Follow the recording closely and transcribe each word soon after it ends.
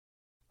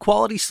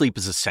Quality sleep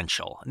is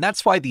essential, and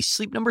that's why the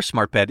Sleep Number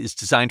Smart Bed is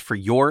designed for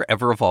your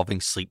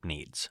ever-evolving sleep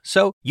needs.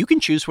 So you can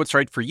choose what's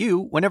right for you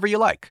whenever you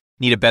like.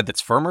 Need a bed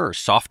that's firmer or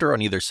softer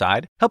on either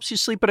side? Helps you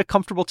sleep at a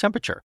comfortable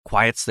temperature,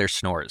 quiets their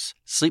snores.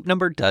 Sleep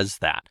Number does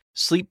that.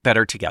 Sleep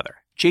better together.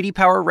 J.D.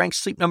 Power ranks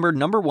Sleep Number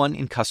 #1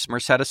 in customer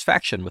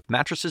satisfaction with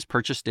mattresses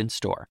purchased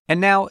in-store.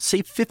 And now,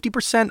 save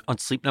 50% on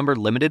Sleep Number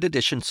limited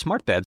edition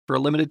smart beds for a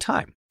limited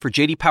time. For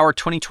J.D. Power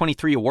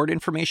 2023 award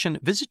information,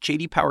 visit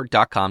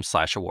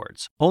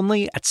jdpower.com/awards.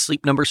 Only at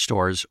Sleep Number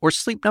stores or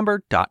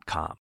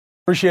sleepnumber.com.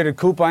 Appreciate it,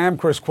 Coop. I am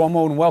Chris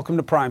Cuomo, and welcome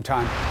to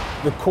Primetime.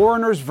 The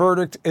coroner's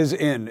verdict is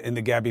in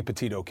the Gabby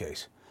Petito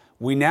case.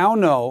 We now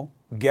know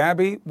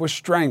Gabby was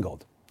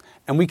strangled,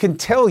 and we can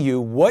tell you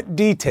what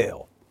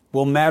detail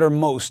will matter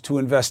most to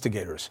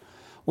investigators.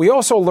 We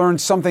also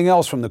learned something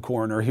else from the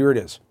coroner. Here it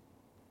is.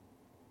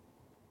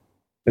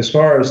 As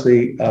far as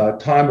the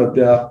time of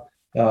death,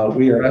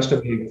 we are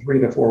estimating 3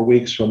 to 4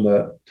 weeks from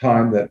the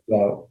time that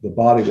the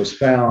body was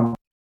found.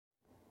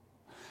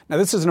 Now,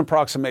 this is an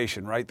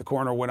approximation, right? The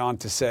coroner went on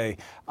to say,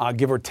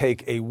 give or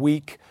take a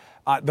week.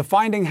 The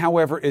finding,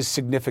 however, is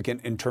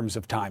significant in terms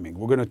of timing.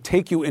 We're going to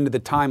take you into the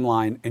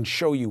timeline and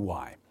show you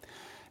why.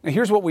 Now,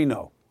 here's what we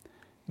know.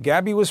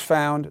 Gabby was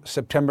found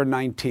September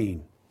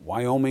 19,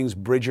 Wyoming's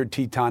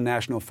Bridger-Teton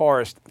National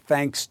Forest,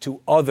 thanks to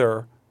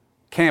other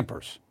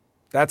campers.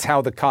 That's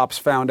how the cops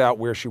found out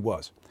where she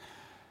was.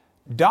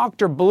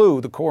 Dr. Blue,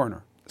 the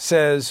coroner,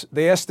 says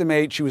they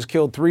estimate she was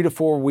killed 3 to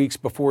 4 weeks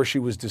before she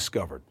was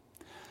discovered.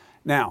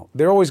 Now,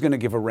 they're always going to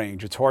give a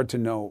range. It's hard to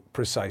know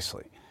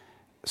precisely.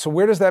 So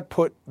where does that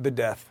put the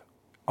death?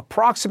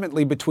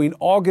 Approximately between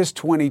August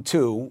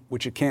 22,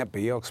 which it can't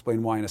be, I'll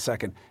explain why in a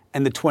second,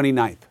 and the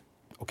 29th,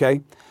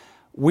 okay?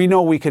 We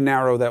know we can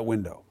narrow that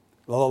window.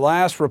 The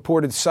last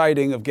reported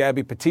sighting of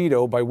Gabby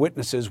Petito by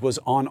witnesses was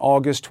on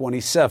August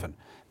 27,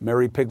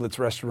 Mary Piglet's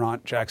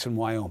Restaurant, Jackson,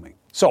 Wyoming.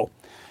 So,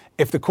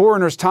 if the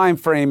coroner's time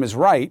frame is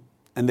right,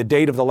 and the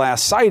date of the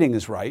last sighting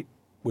is right,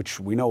 which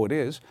we know it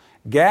is,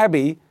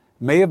 Gabby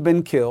may have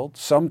been killed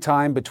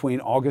sometime between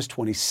August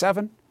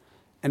 27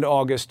 and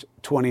August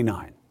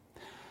 29.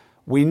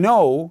 We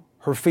know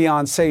her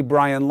fiancé,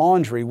 Brian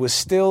Laundrie, was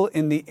still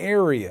in the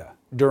area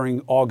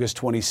during August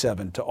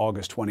 27 to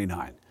August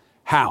 29.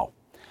 How?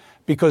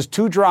 Because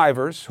 2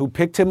 drivers who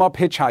picked him up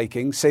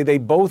hitchhiking say they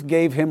both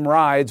gave him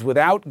rides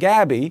without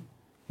Gabby,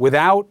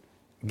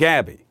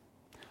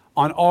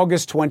 on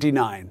August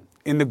 29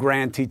 in the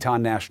Grand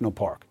Teton National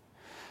Park.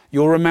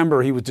 You'll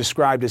remember he was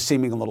described as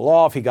seeming a little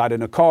off. He got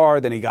in a car,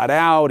 then he got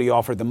out, he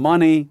offered the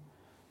money.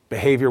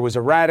 Behavior was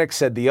erratic,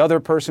 said the other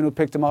person who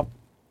picked him up.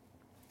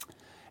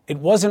 It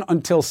wasn't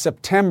until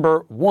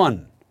September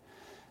 1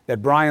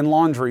 that Brian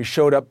Laundrie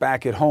showed up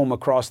back at home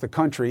across the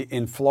country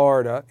in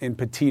Florida in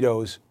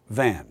Petito's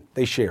van.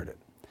 They shared it.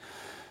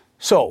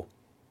 So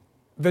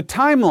the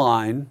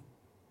timeline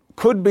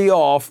could be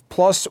off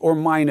plus or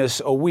minus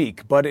a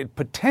week, but it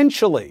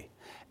potentially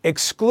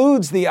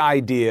excludes the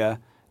idea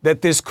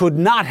that this could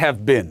not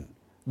have been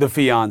the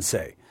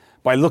fiancé.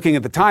 By looking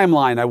at the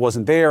timeline, I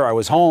wasn't there, I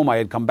was home, I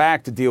had come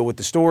back to deal with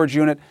the storage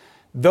unit.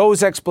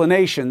 Those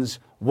explanations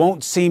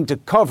won't seem to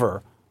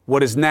cover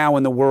what is now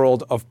in the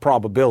world of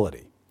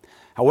probability.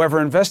 However,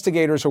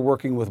 investigators are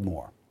working with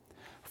more.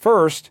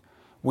 First,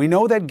 we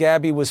know that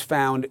Gabby was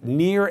found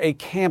near a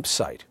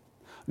campsite.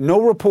 No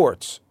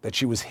reports that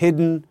she was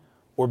hidden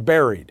or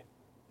buried.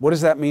 What does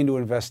that mean to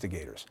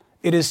investigators?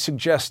 It is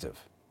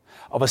suggestive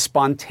of a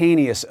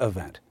spontaneous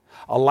event,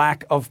 a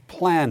lack of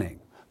planning,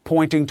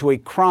 pointing to a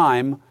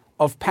crime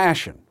of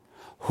passion.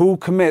 Who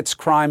commits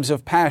crimes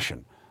of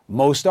passion?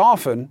 Most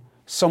often,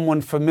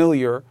 someone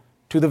familiar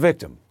to the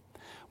victim.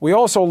 We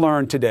also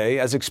learned today,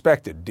 as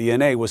expected,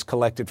 DNA was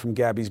collected from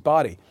Gabby's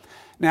body.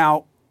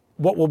 Now,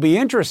 what will be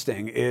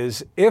interesting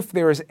is if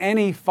there is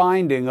any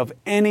finding of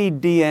any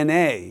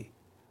DNA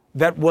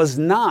that was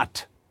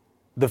not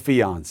the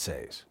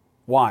fiancé's.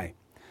 Why?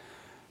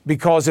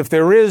 Because if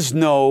there is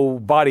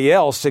nobody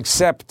else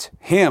except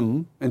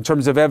him in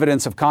terms of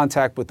evidence of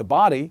contact with the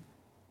body,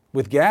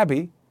 with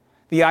Gabby,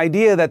 the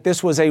idea that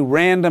this was a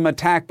random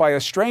attack by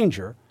a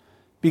stranger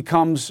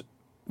becomes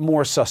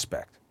more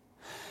suspect.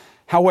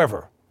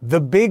 However, the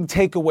big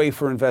takeaway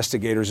for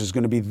investigators is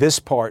going to be this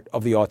part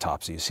of the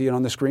autopsy. You see it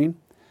on the screen?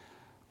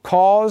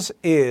 Cause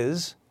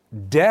is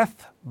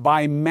death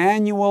by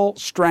manual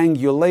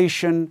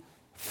strangulation,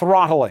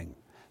 throttling.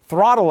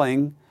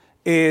 Throttling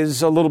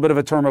is a little bit of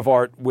a term of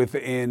art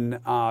within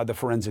the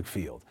forensic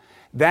field.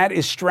 That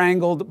is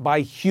strangled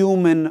by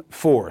human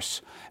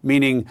force,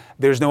 meaning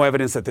there's no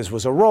evidence that this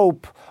was a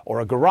rope or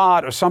a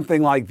garrote or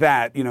something like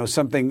that,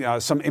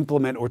 some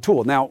implement or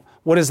tool. Now,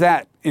 what does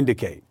that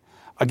indicate?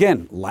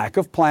 Again, lack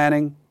of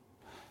planning,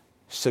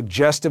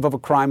 suggestive of a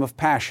crime of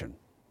passion.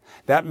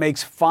 That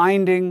makes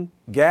finding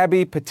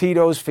Gabby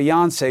Petito's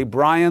fiancé,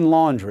 Brian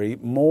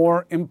Laundrie,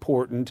 more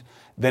important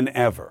than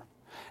ever.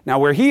 Now,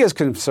 where he is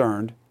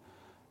concerned,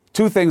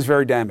 2 things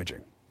very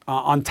damaging,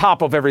 on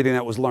top of everything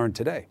that was learned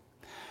today.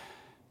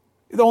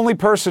 The only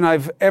person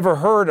I've ever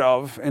heard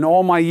of in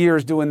all my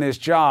years doing this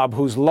job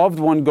whose loved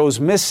one goes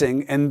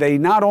missing and they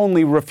not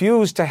only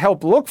refuse to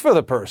help look for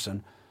the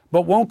person,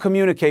 but won't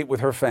communicate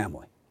with her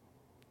family.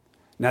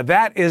 Now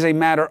that is a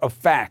matter of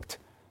fact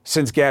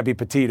since Gabby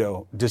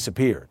Petito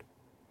disappeared.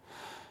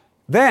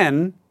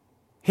 Then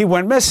he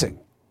went missing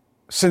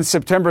since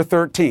September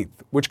 13th,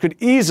 which could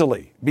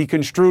easily be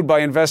construed by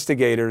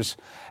investigators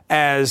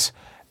as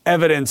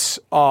evidence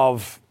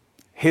of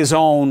his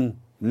own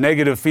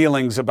negative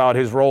feelings about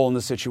his role in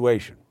the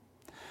situation.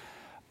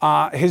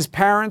 His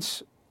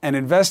parents and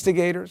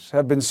investigators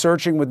have been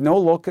searching with no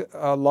luck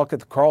at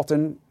the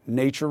Carlton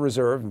Nature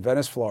Reserve in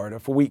Venice, Florida,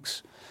 for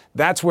weeks.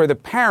 That's where the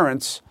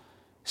parents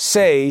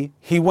say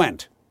he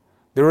went.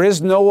 There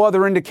is no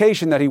other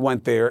indication that he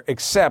went there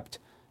except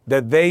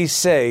that they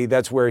say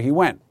that's where he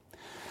went.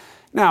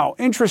 Now,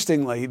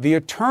 interestingly, the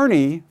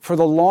attorney for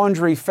the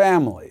Laundrie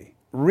family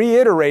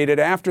reiterated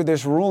after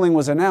this ruling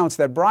was announced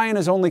that Brian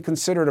is only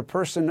considered a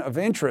person of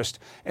interest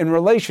in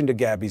relation to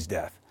Gabby's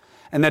death,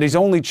 and that he's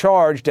only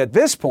charged at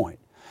this point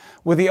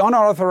with the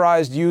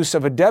unauthorized use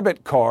of a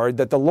debit card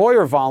that the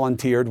lawyer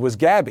volunteered was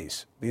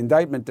Gabby's. The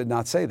indictment did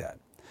not say that.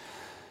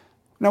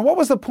 Now, what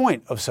was the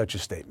point of such a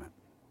statement?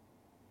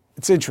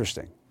 It's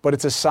interesting, but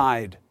it's a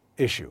side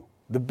issue.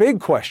 The big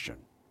question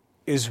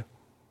is,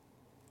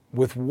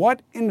 with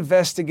what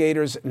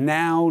investigators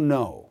now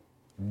know,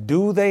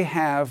 do they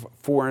have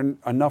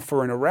enough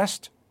for an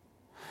arrest?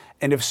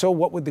 And if so,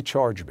 what would the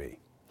charge be?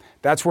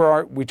 That's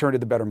where we turn to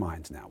the better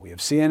minds now. We have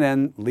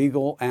CNN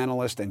legal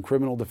analyst and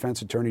criminal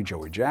defense attorney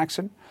Joey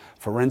Jackson,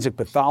 forensic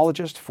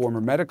pathologist, former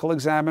medical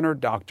examiner,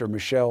 Dr.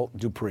 Michelle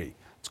Dupree.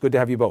 It's good to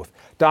have you both.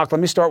 Doc, let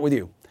me start with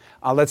you.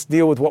 Let's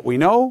deal with what we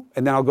know,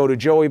 and then I'll go to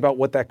Joey about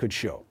what that could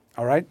show.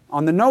 All right?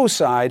 On the no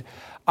side,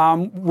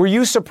 were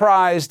you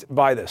surprised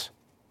by this?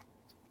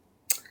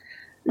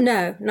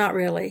 No, not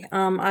really.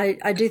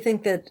 I do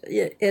think that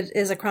it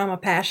is a crime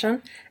of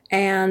passion,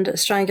 and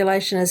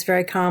strangulation is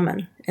very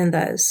common in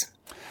those.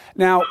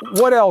 Now,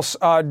 what else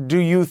do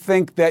you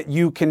think that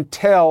you can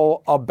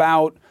tell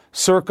about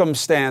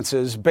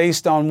circumstances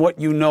based on what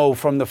you know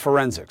from the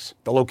forensics?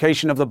 The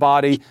location of the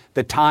body,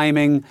 the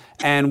timing,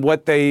 and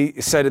what they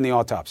said in the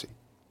autopsy?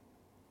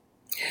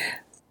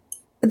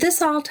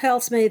 This all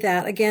tells me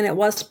that, again, it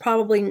was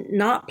probably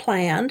not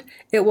planned.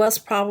 It was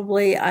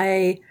probably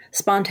a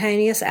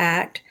spontaneous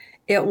act.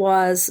 It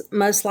was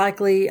most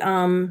likely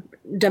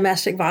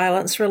domestic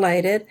violence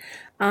related.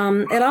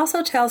 It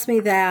also tells me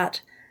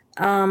that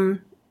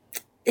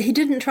he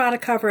didn't try to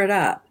cover it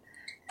up.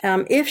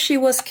 If she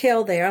was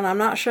killed there, and I'm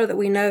not sure that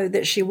we know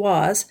that she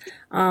was,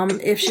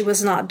 if she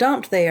was not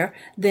dumped there,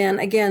 then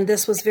again,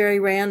 this was very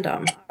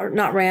random, or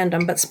not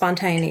random, but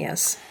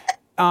spontaneous.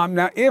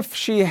 Now, if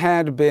she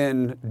had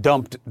been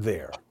dumped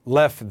there,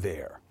 left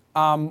there,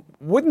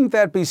 wouldn't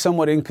that be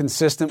somewhat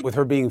inconsistent with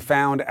her being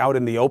found out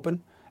in the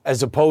open,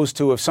 as opposed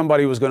to if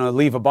somebody was going to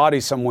leave a body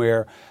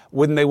somewhere,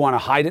 wouldn't they want to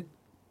hide it?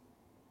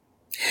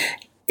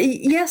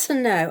 Yes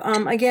and no.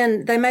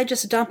 Again, they may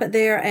just dump it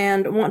there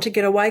and want to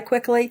get away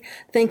quickly,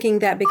 thinking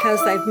that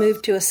because they've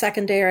moved to a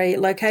secondary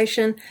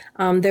location,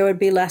 there would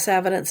be less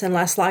evidence and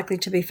less likely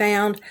to be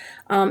found.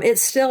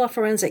 It's still a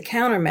forensic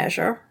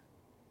countermeasure.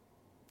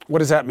 What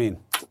does that mean?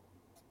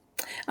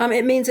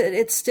 It means that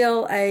it's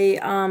still a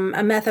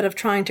method of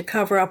trying to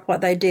cover up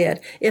what they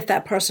did if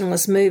that person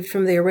was moved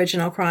from the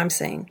original crime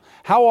scene.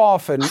 How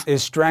often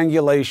is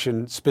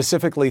strangulation,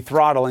 specifically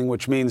throttling,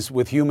 which means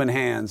with human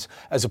hands,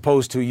 as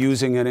opposed to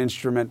using an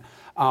instrument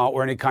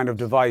or any kind of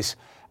device,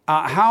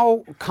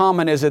 how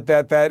common is it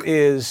that that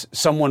is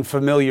someone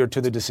familiar to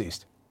the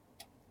deceased?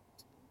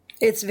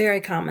 It's very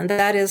common.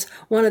 That is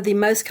one of the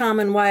most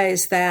common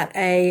ways that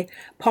a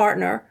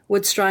partner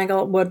would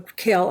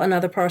kill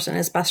another person,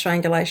 is by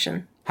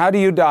strangulation. How do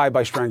you die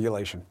by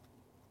strangulation?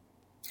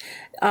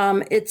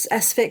 It's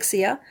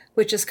asphyxia,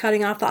 which is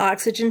cutting off the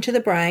oxygen to the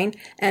brain,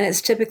 and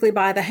it's typically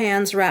by the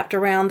hands wrapped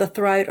around the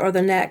throat or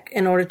the neck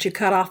in order to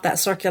cut off that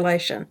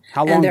circulation,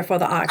 and therefore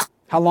the oxygen.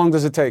 How long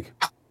does it take?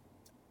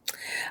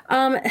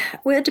 Well,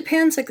 it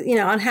depends,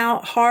 on how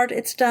hard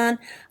it's done.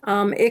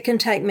 It can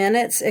take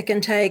minutes. It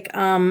can take,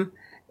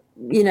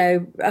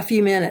 a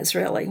few minutes,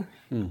 really.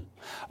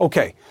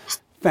 Okay.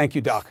 Thank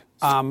you, Doc.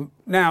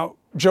 Now,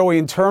 Joey,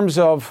 in terms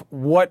of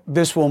what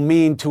this will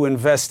mean to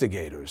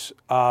investigators,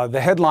 the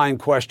headline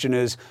question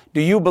is,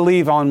 do you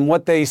believe on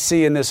what they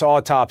see in this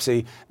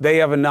autopsy, they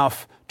have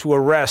enough to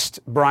arrest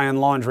Brian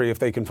Laundrie if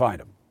they can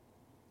find him?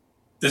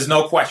 There's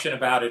no question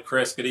about it,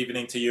 Chris. Good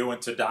evening to you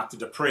and to Dr.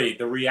 Dupree.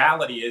 The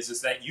reality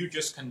is that you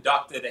just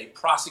conducted a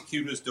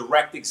prosecutor's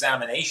direct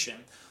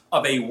examination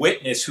of a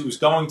witness who's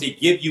going to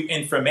give you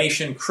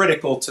information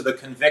critical to the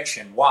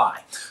conviction.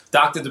 Why?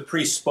 Dr.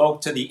 Dupree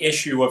spoke to the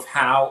issue of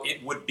how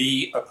it would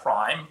be a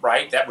crime,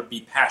 right? That would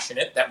be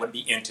passionate, that would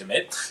be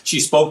intimate. She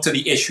spoke to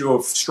the issue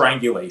of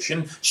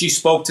strangulation. She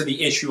spoke to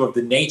the issue of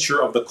the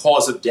nature of the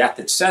cause of death,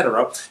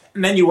 etc.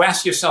 And then you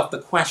ask yourself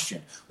the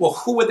question, well,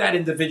 who would that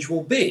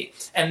individual be?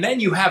 And then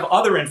you have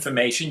other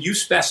information. You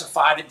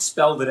specified it and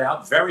spelled it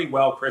out very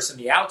well, Chris, in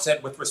the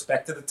outset with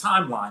respect to the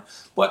timeline.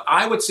 But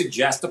I would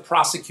suggest the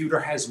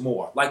prosecutor has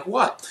more. Like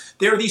what?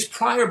 There are these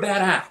prior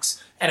bad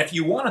acts. And if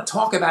you want to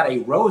talk about a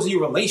rosy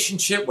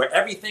relationship where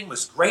everything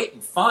was great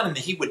and fun and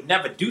that he would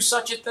never do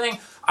such a thing,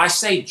 I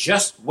say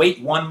just wait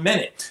 1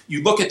 minute.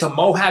 You look at the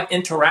Mohab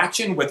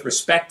interaction with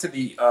respect to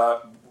the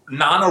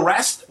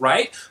non-arrest,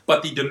 right?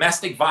 But the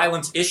domestic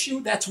violence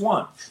issue, that's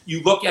one.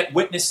 You look at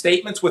witness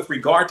statements with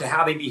regard to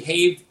how they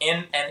behaved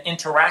in an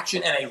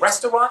interaction in a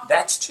restaurant,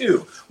 that's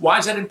two. Why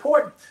is that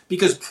important?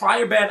 Because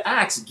prior bad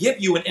acts give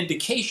you an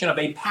indication of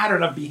a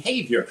pattern of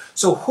behavior.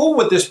 So who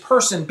would this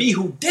person be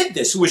who did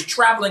this, who was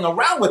traveling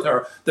around with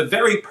her, the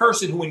very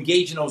person who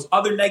engaged in those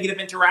other negative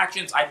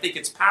interactions? I think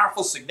it's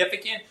powerful,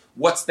 significant.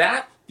 What's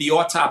that? The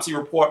autopsy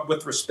report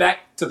with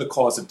respect to the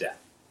cause of death.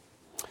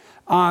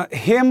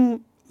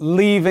 Him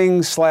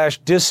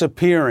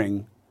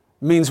leaving/disappearing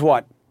means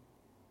what?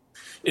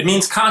 It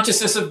means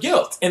consciousness of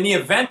guilt. In the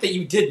event that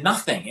you did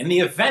nothing, in the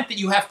event that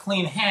you have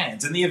clean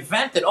hands, in the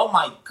event that, oh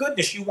my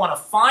goodness, you want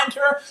to find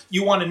her,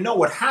 you want to know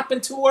what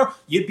happened to her,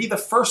 you'd be the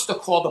first to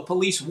call the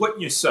police, wouldn't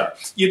you, sir?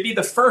 You'd be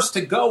the first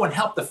to go and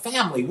help the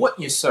family,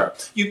 wouldn't you, sir?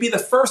 You'd be the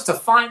first to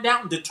find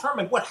out and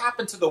determine what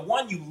happened to the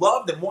one you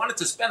loved and wanted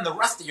to spend the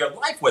rest of your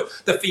life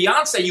with, the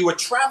fiance you were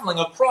traveling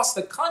across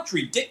the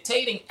country,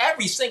 dictating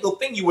every single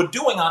thing you were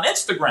doing on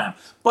Instagram.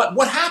 But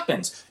what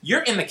happens?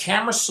 You're in the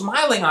camera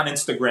smiling on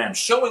Instagram,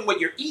 showing what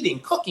you're eating,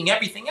 cooking,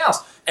 everything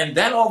else. And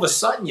then all of a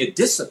sudden you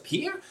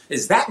disappear?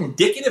 Is that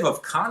indicative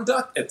of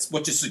conduct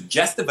which is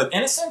suggestive of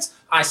innocence?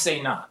 I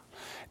say not.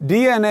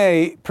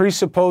 DNA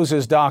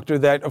presupposes, doctor,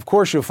 that of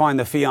course you'll find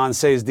the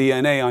fiance's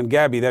DNA on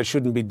Gabby. That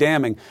shouldn't be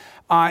damning.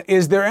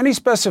 Is there any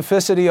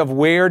specificity of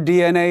where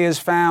DNA is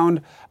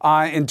found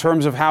in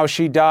terms of how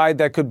she died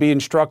that could be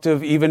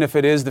instructive, even if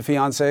it is the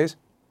fiance's?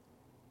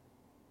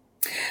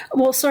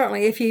 Well,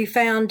 certainly, if you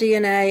found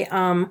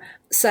DNA,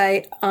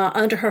 say,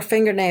 under her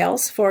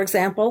fingernails, for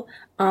example,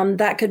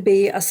 that could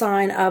be a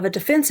sign of a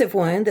defensive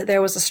wound, that there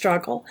was a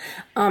struggle.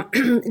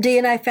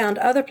 DNA found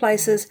other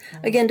places,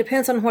 again,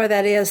 depends on where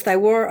that is. They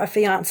were a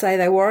fiancé,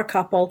 they were a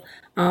couple.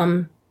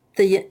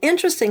 The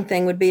interesting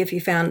thing would be if you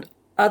found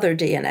other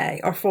DNA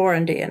or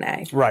foreign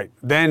DNA. Right.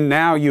 Then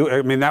now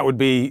that would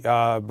be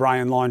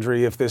Brian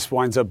Laundrie, if this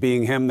winds up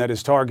being him that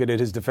is targeted.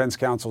 His defense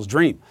counsel's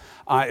dream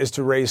is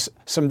to raise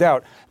some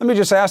doubt. Let me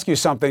just ask you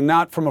something,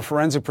 not from a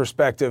forensic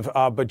perspective,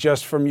 but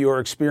just from your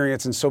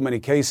experience in so many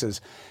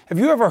cases. Have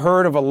you ever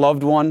heard of a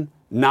loved one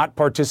not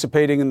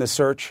participating in the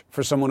search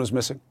for someone who's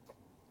missing?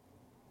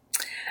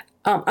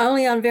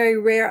 Only on very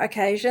rare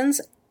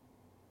occasions.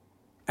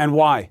 And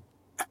why?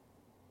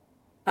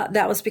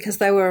 That was because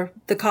they were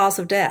the cause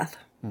of death.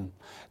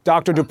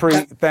 Dr.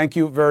 Dupree, thank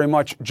you very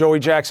much. Joey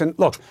Jackson,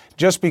 look,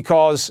 just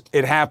because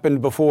it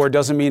happened before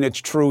doesn't mean it's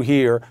true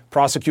here.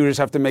 Prosecutors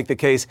have to make the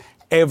case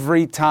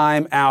every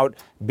time out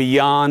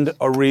beyond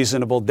a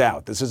reasonable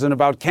doubt. This isn't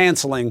about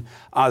canceling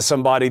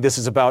somebody. This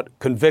is about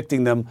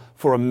convicting them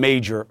for a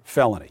major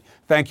felony.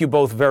 Thank you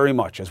both very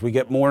much. As we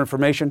get more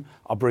information,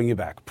 I'll bring you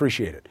back.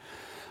 Appreciate it.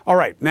 All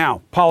right,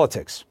 now,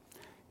 politics.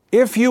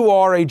 If you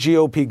are a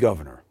GOP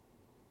governor,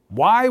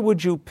 why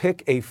would you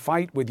pick a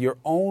fight with your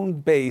own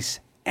base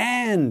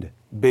and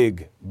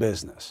big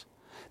business?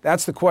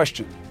 That's the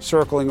question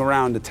circling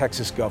around the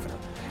Texas governor.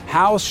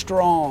 How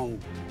strong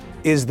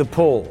is the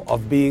pull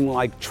of being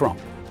like Trump?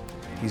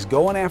 He's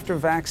going after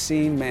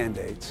vaccine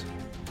mandates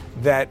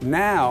that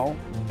now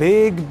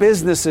big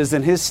businesses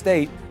in his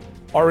state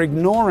are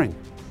ignoring.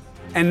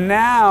 And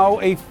now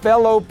a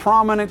fellow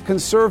prominent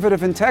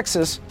conservative in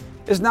Texas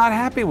is not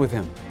happy with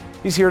him.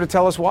 He's here to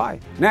tell us why.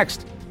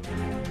 Next.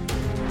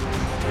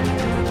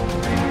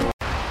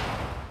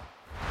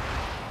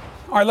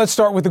 All right, let's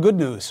start with the good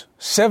news.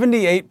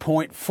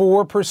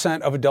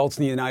 78.4% of adults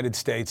in the United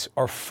States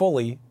are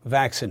fully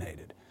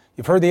vaccinated.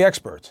 You've heard the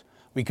experts.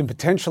 We can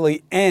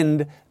potentially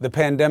end the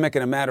pandemic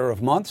in a matter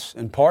of months,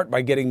 in part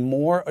by getting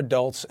more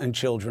adults and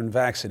children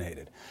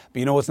vaccinated. But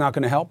you know what's not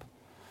going to help?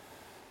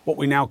 What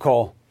we now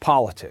call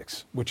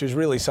politics, which is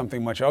really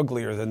something much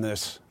uglier than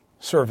this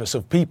service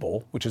of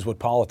people, which is what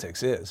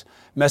politics is.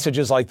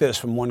 Messages like this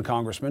from one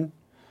congressman,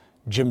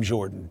 Jim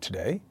Jordan,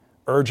 today,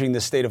 urging the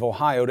state of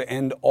Ohio to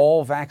end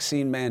all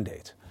vaccine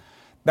mandates.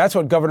 That's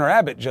what Governor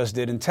Abbott just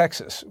did in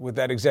Texas with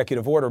that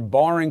executive order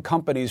barring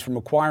companies from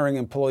requiring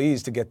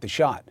employees to get the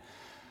shot.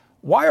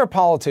 Why are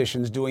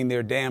politicians doing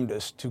their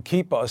damnedest to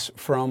keep us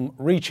from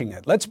reaching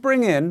it? Let's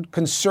bring in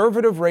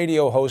conservative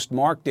radio host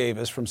Mark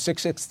Davis from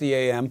 660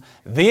 AM,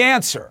 The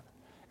Answer,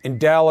 in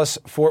Dallas,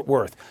 Fort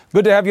Worth.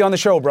 Good to have you on the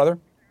show, brother.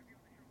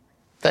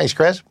 Thanks,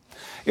 Chris.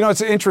 You know,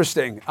 it's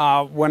interesting.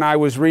 When I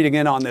was reading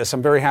in on this,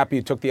 I'm very happy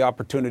you took the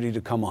opportunity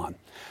to come on.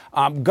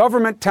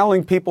 Government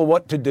telling people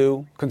what to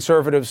do,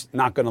 conservatives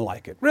not going to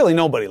like it. Really,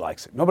 nobody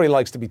likes it. Nobody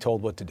likes to be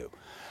told what to do.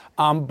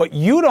 But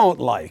you don't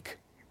like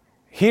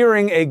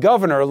hearing a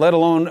governor, let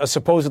alone a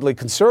supposedly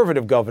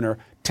conservative governor,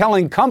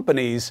 telling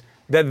companies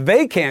that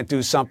they can't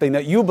do something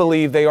that you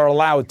believe they are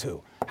allowed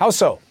to. How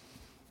so?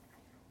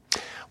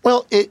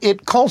 Well,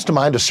 it calls to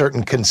mind a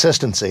certain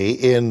consistency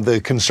in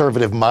the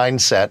conservative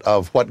mindset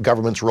of what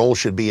government's role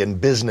should be in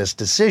business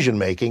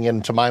decision-making,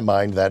 and to my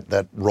mind,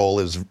 that role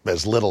is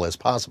as little as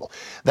possible.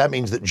 That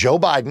means that Joe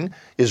Biden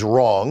is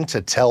wrong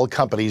to tell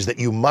companies that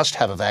you must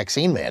have a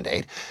vaccine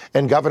mandate,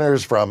 and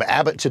governors from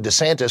Abbott to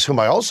DeSantis, whom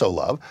I also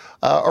love,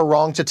 are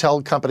wrong to tell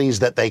companies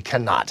that they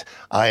cannot.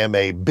 I am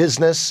a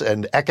business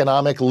and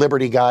economic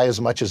liberty guy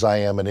as much as I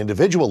am an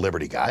individual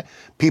liberty guy.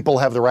 People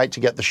have the right to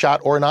get the shot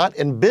or not,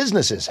 and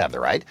businesses have the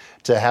right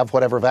to have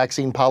whatever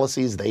vaccine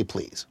policies they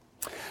please.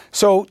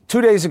 So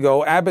 2 days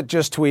ago, Abbott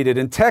just tweeted,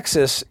 in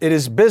Texas, it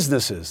is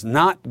businesses,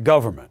 not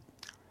government.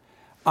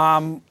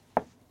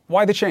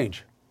 Why the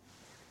change?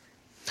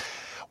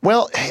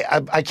 Well,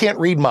 I can't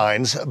read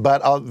minds,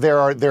 but there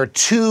are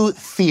two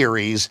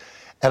theories,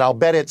 and I'll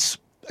bet it's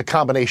a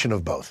combination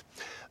of both.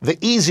 The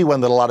easy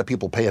one that a lot of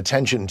people pay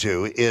attention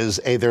to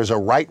is there's a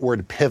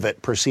rightward pivot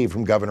perceived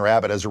from Governor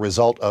Abbott as a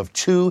result of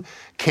two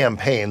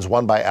campaigns,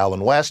 one by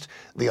Allen West,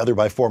 the other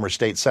by former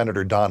state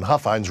senator Don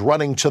Huffines,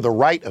 running to the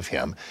right of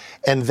him.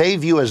 And they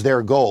view as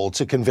their goal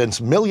to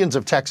convince millions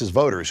of Texas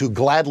voters who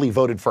gladly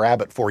voted for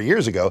Abbott 4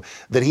 years ago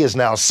that he is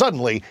now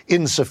suddenly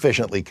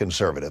insufficiently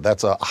conservative.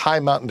 That's a high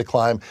mountain to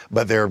climb,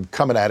 but they're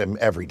coming at him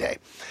every day.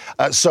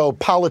 So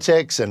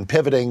politics and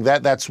pivoting,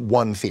 that's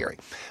one theory.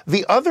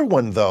 The other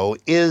one, though,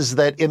 is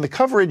that in the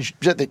coverage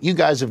that you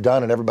guys have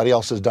done and everybody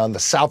else has done, the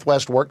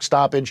Southwest work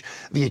stoppage,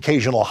 the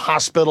occasional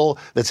hospital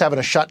that's having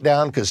a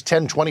shutdown because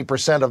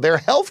 10-20% of their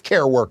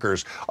healthcare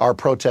workers are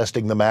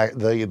protesting the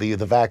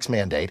vax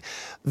mandate,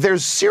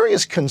 there's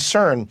serious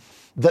concern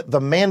that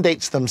the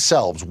mandates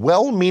themselves,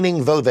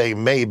 well-meaning though they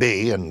may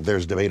be, and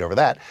there's debate over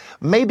that,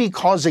 may be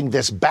causing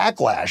this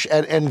backlash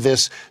and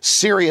this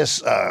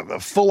serious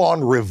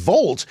full-on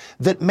revolt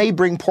that may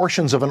bring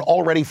portions of an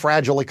already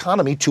fragile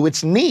economy to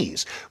its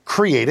knees,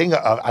 creating,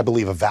 I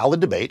believe, a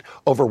valid debate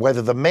over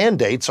whether the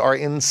mandates are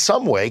in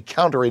some way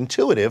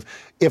counterintuitive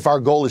if our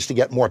goal is to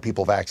get more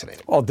people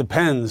vaccinated. Well, it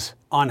depends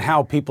on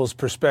how people's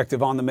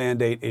perspective on the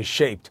mandate is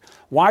shaped.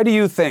 Why do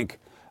you think,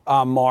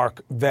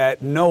 Mark,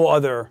 that no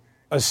other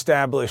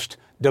established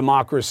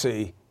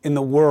democracy in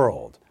the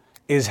world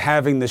is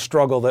having the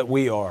struggle that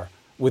we are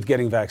with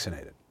getting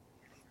vaccinated?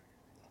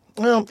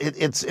 Well,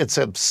 it's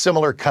a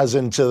similar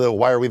cousin to the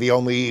why are we the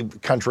only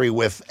country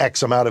with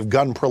X amount of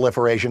gun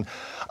proliferation.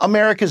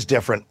 America's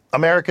different.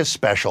 America's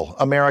special.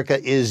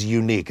 America is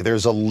unique.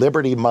 There's a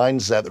liberty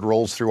mindset that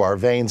rolls through our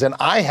veins, and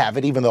I have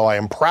it even though I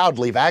am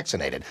proudly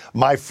vaccinated.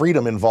 My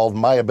freedom involved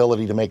my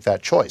ability to make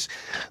that choice.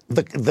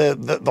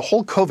 The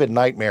whole COVID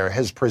nightmare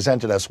has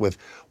presented us with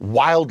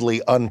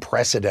wildly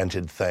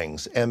unprecedented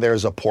things, and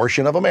there's a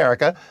portion of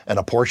America and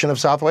a portion of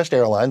Southwest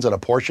Airlines and a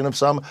portion of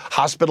some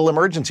hospital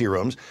emergency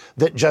rooms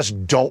that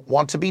just don't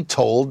want to be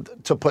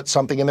told to put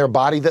something in their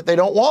body that they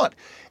don't want.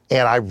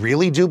 And I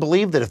really do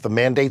believe that if the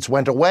mandates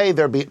went away,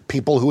 there'd be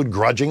people who would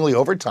grudgingly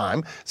over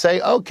time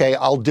say, okay,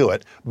 I'll do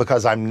it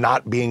because I'm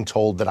not being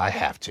told that I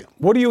have to.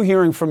 What are you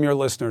hearing from your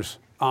listeners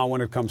when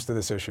it comes to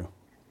this issue?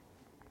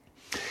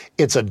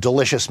 It's a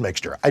delicious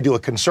mixture. I do a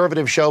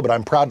conservative show, but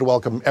I'm proud to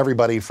welcome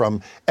everybody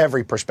from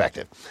every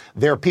perspective.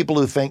 There are people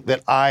who think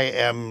that I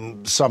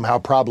am somehow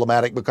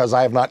problematic because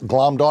I have not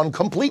glommed on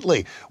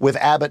completely with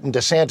Abbott and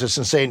DeSantis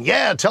and saying,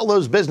 yeah, tell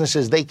those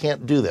businesses they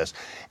can't do this.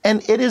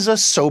 And it is a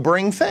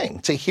sobering thing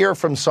to hear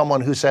from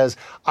someone who says,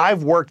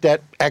 I've worked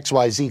at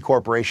XYZ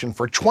Corporation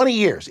for 20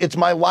 years. It's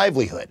my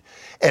livelihood.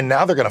 And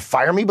now they're going to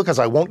fire me because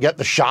I won't get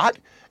the shot?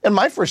 And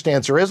my first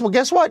answer is, well,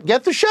 guess what?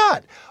 Get the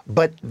shot.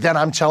 But then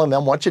I'm telling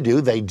them what to do.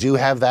 They do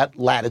have that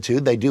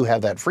latitude. They do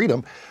have that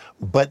freedom.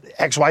 But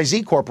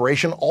XYZ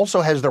Corporation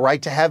also has the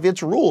right to have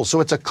its rules.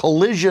 So it's a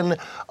collision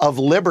of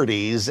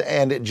liberties,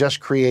 and it just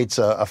creates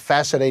a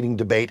fascinating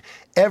debate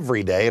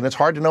every day. And it's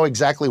hard to know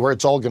exactly where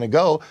it's all going to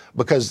go,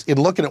 because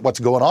in looking at what's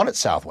going on at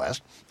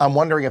Southwest, I'm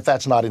wondering if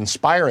that's not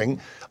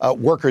inspiring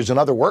workers in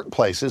other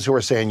workplaces who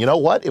are saying, you know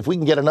what, if we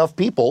can get enough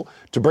people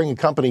to bring a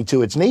company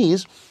to its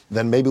knees,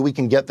 then maybe we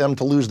can get them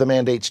to lose the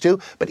mandates too.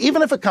 But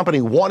even if a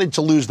company wanted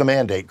to lose the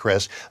mandate,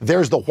 Chris,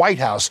 there's the White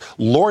House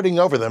lording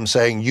over them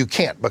saying you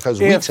can't because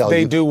we tell you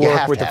they do you work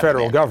have with to the have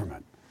federal the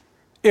government.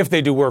 If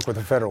they do work with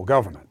the federal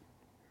government.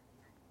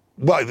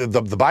 Well,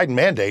 the Biden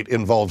mandate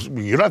involves,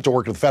 you don't have to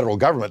work with the federal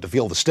government to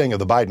feel the sting of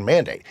the Biden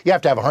mandate. You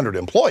have to have 100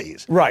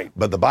 employees. Right.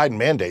 But the Biden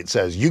mandate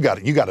says you got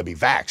to be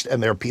vaxxed.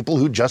 And there are people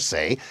who just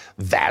say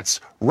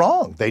that's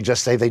wrong. They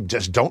just say they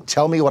just don't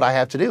tell me what I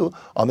have to do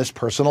on this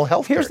personal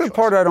health care Here's the choice.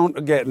 part I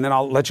don't get, and then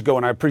I'll let you go,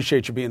 and I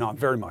appreciate you being on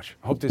very much.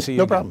 Hope to see you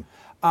No again.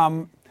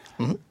 problem.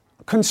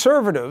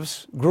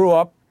 Conservatives grew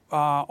up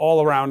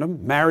all around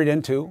them, married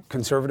into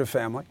conservative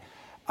family.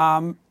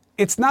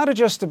 It's not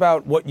just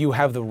about what you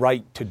have the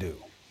right to do.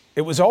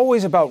 It was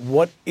always about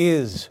what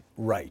is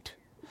right.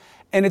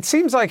 And it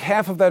seems like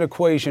half of that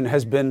equation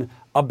has been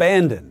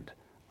abandoned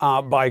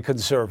by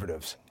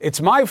conservatives.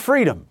 It's my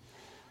freedom.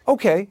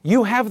 Okay,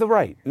 you have the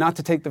right not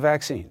to take the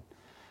vaccine.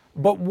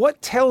 But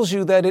what tells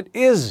you that it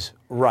is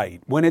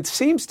right when it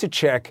seems to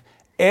check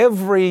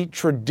every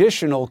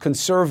traditional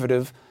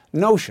conservative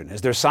notion?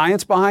 Is there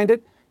science behind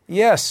it?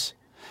 Yes.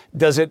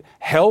 Does it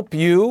help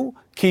you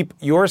keep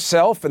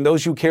yourself and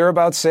those you care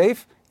about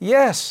safe?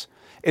 Yes.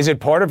 Is it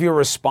part of your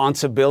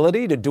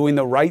responsibility to doing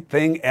the right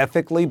thing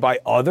ethically by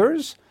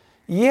others?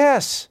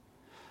 Yes.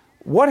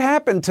 What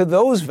happened to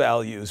those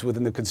values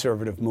within the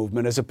conservative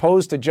movement as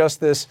opposed to just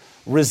this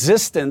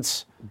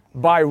resistance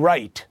by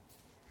right?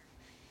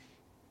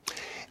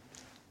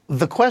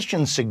 The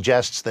question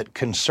suggests that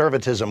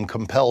conservatism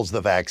compels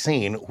the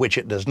vaccine, which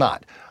it does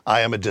not.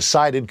 I am a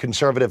decided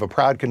conservative, a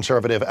proud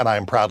conservative, and I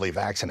am proudly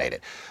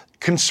vaccinated.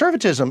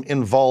 Conservatism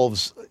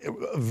involves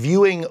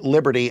viewing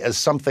liberty as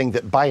something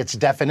that, by its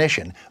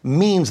definition,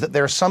 means that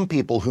there are some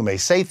people who may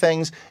say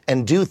things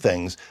and do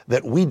things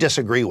that we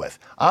disagree with.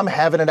 I'm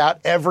having it out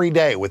every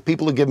day with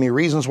people who give me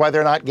reasons why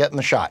they're not getting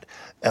the shot.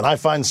 And I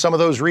find some of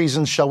those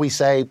reasons, shall we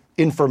say,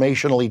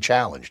 informationally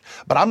challenged.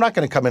 But I'm not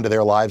going to come into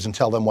their lives and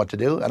tell them what to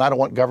do, and I don't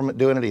want government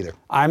doing it either.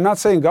 I'm not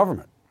saying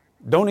government.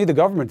 Don't need the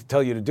government to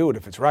tell you to do it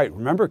if it's right.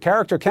 Remember,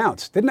 character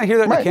counts. Didn't I hear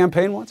that in a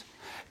campaign once?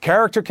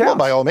 Character counts. Well,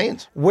 by all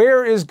means.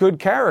 Where is good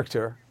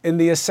character in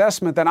the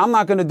assessment that I'm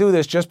not going to do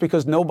this just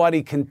because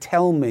nobody can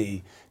tell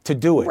me to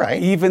do it,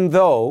 right, even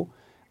though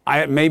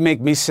it may make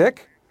me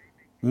sick,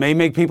 may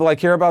make people I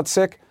care about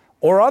sick,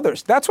 or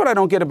others? That's what I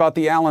don't get about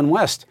the Allen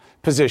West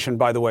position,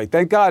 by the way.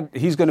 Thank God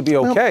he's going to be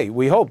okay,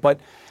 we hope. But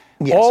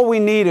yes, all we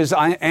need is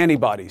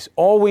antibodies.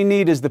 All we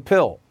need is the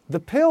pill. The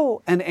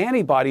pill and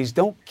antibodies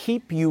don't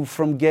keep you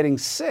from getting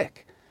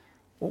sick.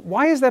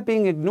 Why is that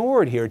being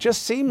ignored here? It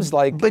just seems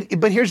like...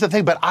 But here's the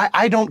thing,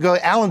 I don't go...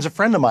 Alan's a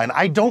friend of mine.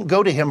 I don't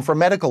go to him for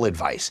medical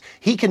advice.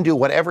 He can do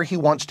whatever he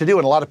wants to do.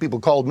 And a lot of people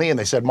called me and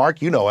they said,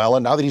 Mark, you know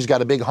Alan, now that he's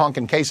got a big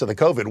honking case of the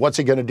COVID, what's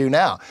he going to do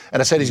now? And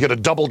I said he's going to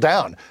double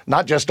down,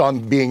 not just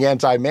on being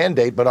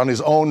anti-mandate, but on his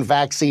own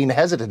vaccine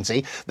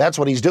hesitancy. That's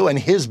what he's doing.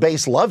 His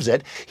base loves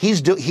it.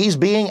 He's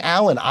being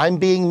Alan. I'm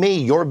being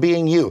me. You're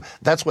being you.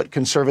 That's what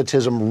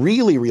conservatism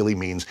really, really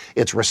means.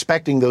 It's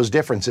respecting those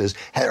differences.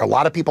 There are a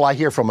lot of people I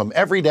hear from him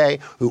every day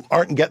who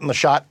aren't getting the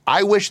shot.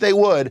 I wish they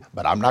would,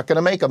 but I'm not going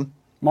to make them.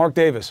 Mark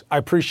Davis, I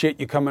appreciate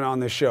you coming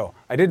on this show.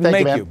 I didn't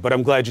make you, but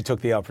I'm glad you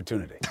took the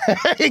opportunity.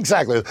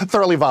 Exactly.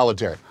 Thoroughly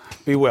voluntary.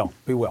 Be well.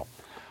 Be well.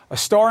 A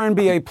star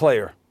NBA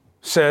player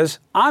says,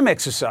 I'm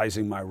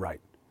exercising my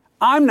right.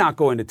 I'm not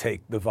going to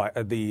take the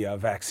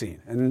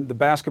vaccine. And the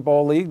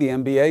basketball league, the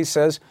NBA,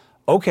 says,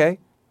 okay.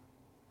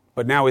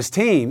 But now his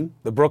team,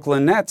 the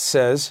Brooklyn Nets,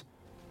 says,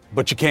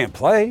 but you can't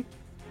play.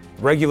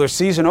 Regular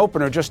season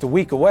opener just a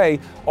week away,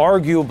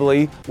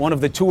 arguably one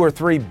of the 2 or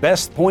 3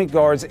 best point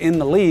guards in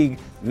the league,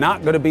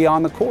 not going to be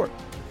on the court.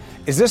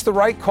 Is this the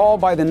right call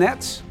by the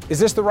Nets? Is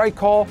this the right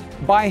call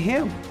by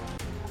him?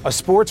 A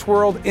Sports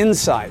World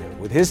insider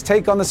with his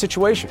take on the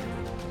situation.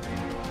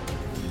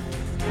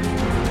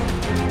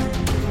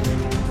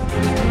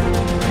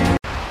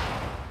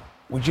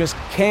 We just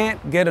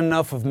can't get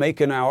enough of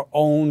making our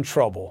own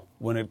trouble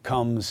when it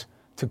comes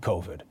to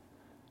COVID.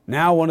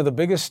 Now one of the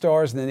biggest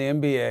stars in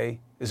the NBA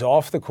is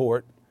off the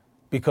court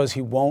because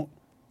he won't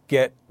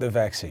get the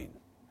vaccine.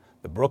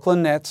 The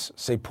Brooklyn Nets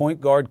say point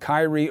guard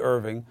Kyrie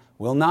Irving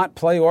will not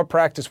play or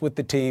practice with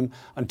the team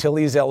until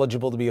he's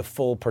eligible to be a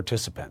full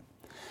participant.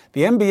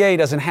 The NBA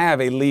doesn't have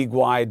a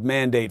league-wide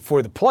mandate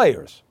for the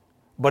players,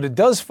 but it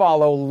does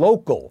follow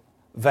local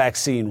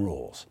vaccine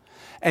rules.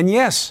 And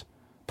yes,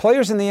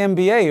 players in the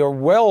NBA are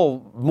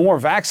well more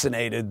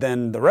vaccinated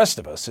than the rest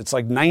of us. It's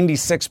like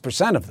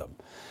 96% of them.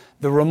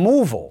 The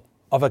removal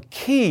of a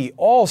key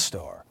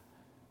all-star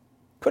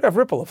could have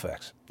ripple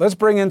effects. Let's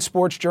bring in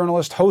sports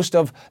journalist, host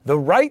of The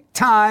Right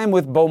Time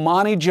with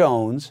Bomani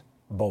Jones.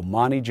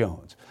 Bomani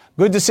Jones.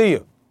 Good to see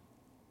you.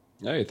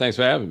 Hey, thanks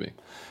for having me.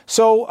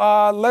 So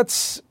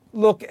let's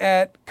look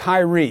at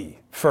Kyrie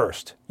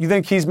first. You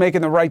think he's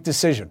making the right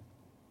decision?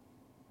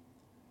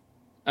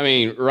 I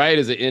mean, right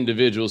is an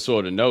individual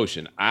sort of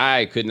notion.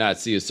 I could not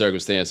see a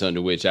circumstance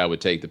under which I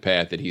would take the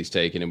path that he's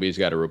taken. And we just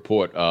got a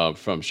report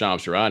from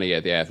Shams Charania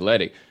at The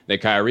Athletic that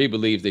Kyrie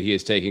believes that he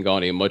is taking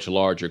on a much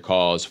larger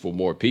cause for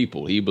more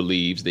people. He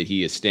believes that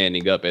he is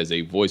standing up as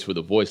a voice for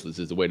the voiceless,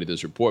 is the way that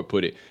this report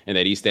put it, and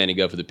that he's standing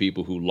up for the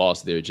people who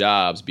lost their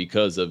jobs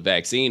because of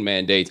vaccine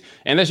mandates.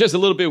 And that's just a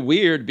little bit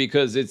weird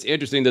because it's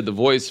interesting that the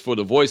voice for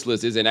the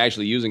voiceless isn't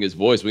actually using his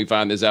voice. We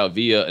find this out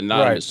via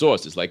anonymous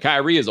sources. Like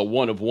Kyrie is a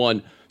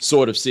one-of-one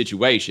sort of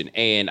situation,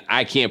 and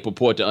I can't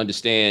purport to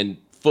understand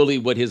fully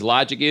what his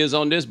logic is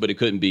on this, but it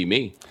couldn't be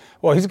me.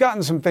 Well, he's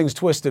gotten some things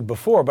twisted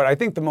before, but I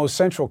think the most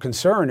central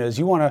concern is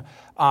you want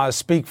to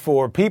speak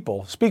for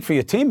people, speak for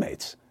your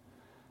teammates.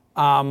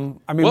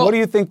 What do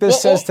you think this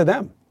says to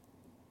them?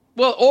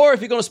 Well, or if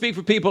you're going to speak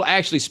for people,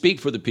 actually speak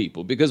for the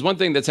people. Because one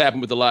thing that's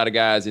happened with a lot of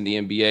guys in the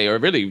NBA, or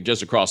really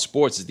just across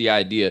sports, is the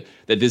idea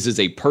that this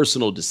is a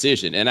personal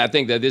decision. And I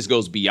think that this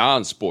goes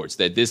beyond sports,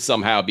 that this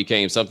somehow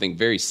became something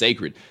very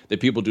sacred that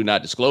people do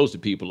not disclose to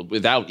people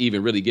without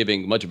even really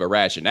giving much of a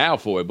rationale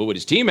for it. But with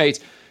his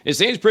teammates, it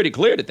seems pretty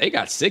clear that they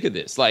got sick of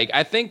this. Like,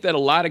 I think that a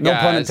lot of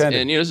guys,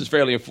 and this is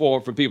fairly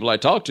informed from people I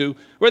talk to,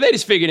 where they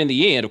just figured in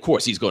the end, of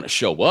course, he's going to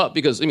show up.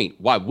 Because, I mean,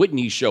 why wouldn't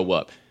he show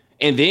up?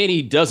 And then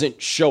he doesn't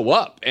show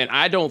up. And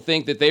I don't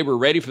think that they were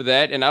ready for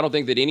that. And I don't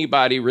think that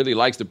anybody really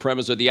likes the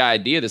premise or the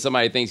idea that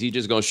somebody thinks he's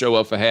just going to show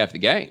up for half the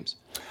games.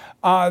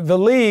 The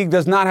league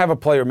does not have a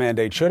player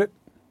mandate, should it?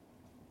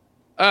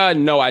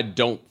 No, I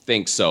don't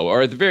think so.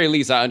 Or at the very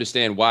least, I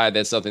understand why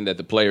that's something that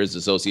the Players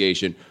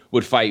Association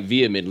would fight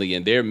vehemently.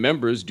 And their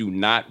members do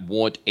not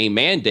want a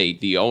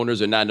mandate. The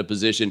owners are not in a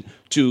position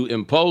to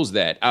impose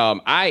that.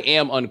 I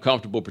am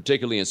uncomfortable,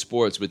 particularly in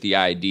sports, with the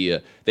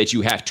idea that you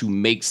have to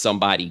make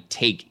somebody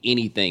take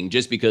anything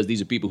just because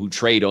these are people who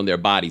trade on their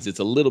bodies. It's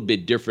a little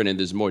bit different, and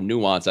there's more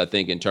nuance, I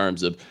think, in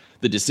terms of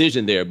the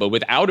decision there. But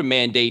without a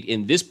mandate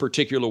in this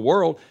particular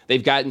world,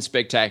 they've gotten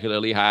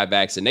spectacularly high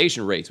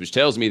vaccination rates, which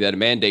tells me that a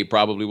mandate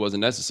probably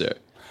wasn't necessary.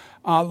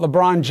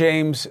 LeBron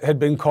James had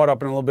been caught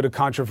up in a little bit of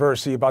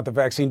controversy about the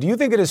vaccine. Do you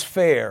think it is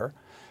fair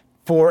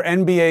for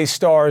NBA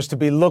stars to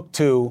be looked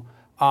to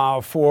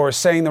for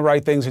saying the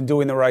right things and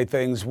doing the right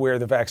things where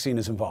the vaccine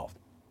is involved?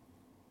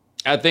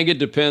 I think it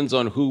depends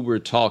on who we're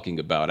talking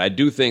about. I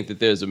do think that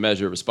there's a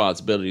measure of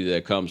responsibility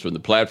that comes from the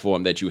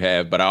platform that you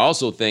have, but I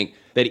also think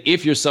that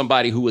if you're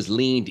somebody who has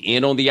leaned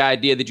in on the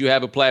idea that you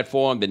have a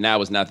platform, then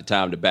now is not the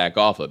time to back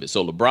off of it.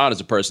 So LeBron is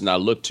a person I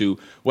look to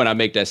when I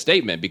make that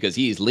statement, because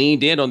he's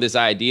leaned in on this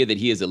idea that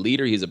he is a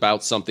leader. He's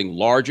about something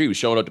larger. He was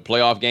showing up to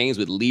playoff games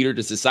with Leader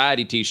to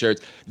Society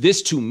T-shirts.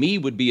 This, to me,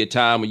 would be a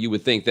time when you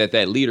would think that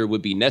that leader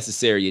would be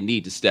necessary and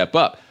need to step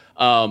up.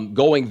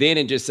 Going then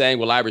and just saying,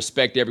 well, I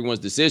respect everyone's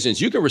decisions.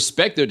 You can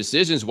respect their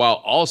decisions while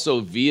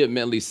also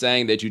vehemently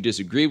saying that you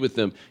disagree with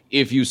them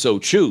if you so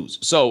choose.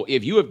 So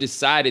if you have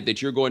decided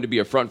that you're going to be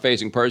a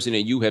front-facing person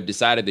and you have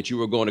decided that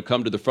you are going to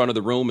come to the front of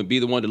the room and be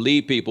the one to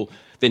lead people,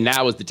 then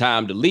now is the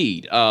time to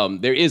lead.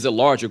 There is a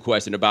larger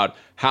question about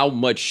how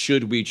much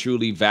should we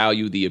truly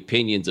value the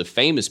opinions of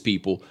famous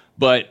people,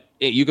 but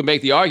you can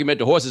make the argument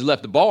the horse has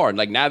left the barn.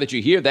 Like, now that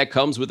you're here, that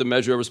comes with a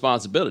measure of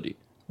responsibility.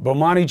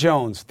 Bomani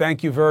Jones,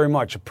 thank you very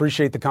much.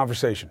 Appreciate the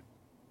conversation.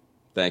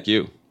 Thank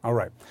you. All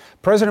right.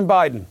 President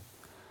Biden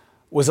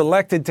was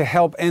elected to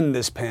help end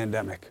this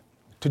pandemic,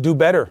 to do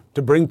better,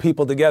 to bring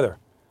people together.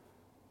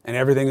 And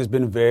everything has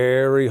been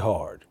very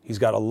hard. He's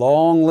got a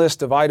long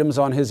list of items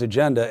on his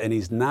agenda, and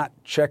he's not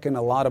checking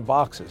a lot of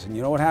boxes. And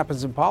you know what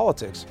happens in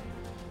politics?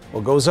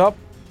 What goes up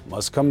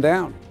must come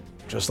down,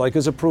 just like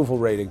his approval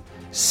rating,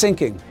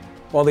 sinking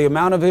while the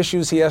amount of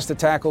issues he has to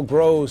tackle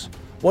grows.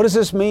 What does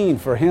this mean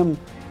for him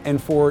and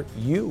for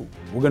you?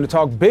 We're going to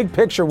talk big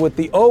picture with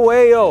the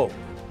OAO,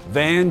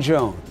 Van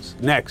Jones,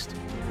 next.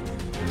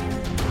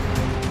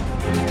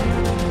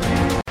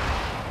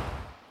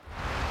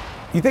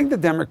 You think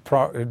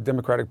the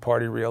Democratic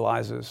Party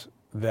realizes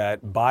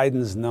that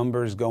Biden's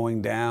numbers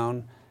going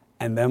down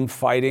and them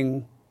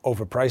fighting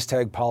over price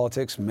tag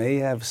politics may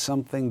have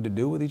something to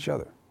do with each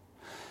other?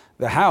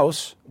 The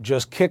House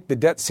just kicked the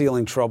debt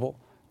ceiling trouble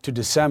to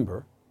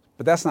December,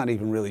 but that's not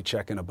even really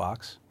checking a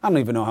box. I don't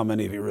even know how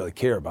many of you really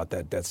care about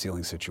that debt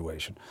ceiling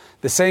situation.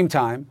 At the same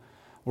time,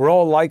 we're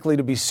all likely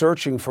to be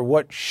searching for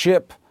what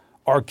ship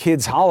our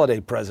kids' holiday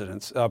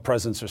presents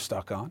are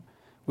stuck on.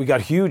 We got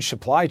huge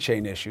supply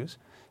chain issues.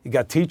 You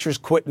got teachers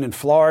quitting in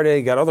Florida.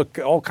 You got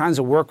all kinds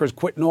of workers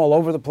quitting all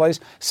over the place.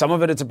 Some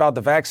of it's about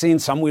the vaccine.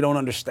 Some we don't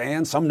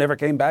understand. Some never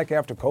came back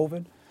after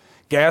COVID.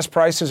 Gas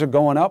prices are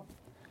going up.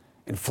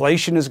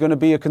 Inflation is going to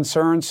be a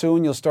concern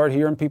soon. You'll start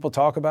hearing people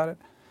talk about it.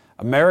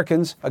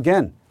 Americans,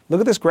 again,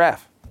 look at this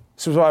graph.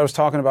 This is what I was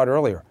talking about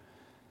earlier.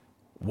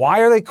 Why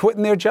are they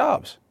quitting their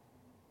jobs?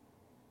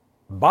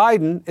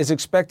 Biden is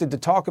expected to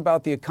talk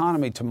about the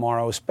economy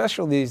tomorrow,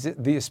 especially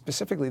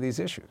specifically these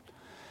issues.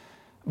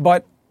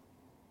 But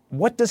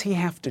what does he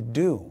have to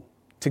do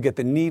to get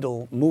the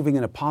needle moving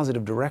in a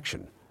positive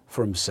direction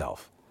for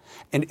himself?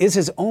 And is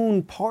his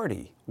own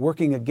party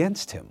working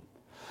against him?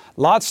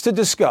 Lots to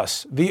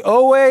discuss. The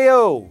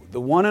OAO, the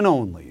one and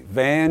only,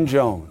 Van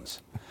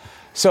Jones.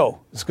 So,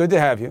 it's good to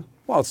have you.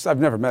 Well, I've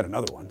never met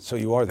another one, so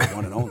you are the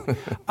one and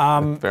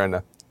only. Fair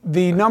enough.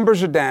 The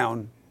numbers are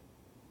down.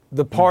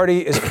 The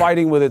party is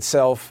fighting with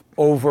itself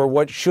over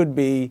what should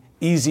be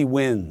easy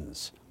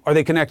wins. Are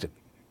they connected?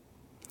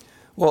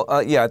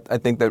 Well, yeah, I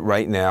think that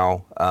right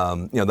now,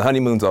 the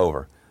honeymoon's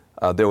over.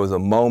 There was a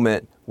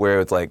moment where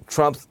it's like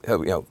Trump's,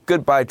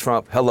 goodbye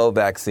Trump, hello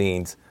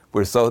vaccines.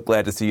 We're so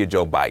glad to see you,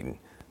 Joe Biden.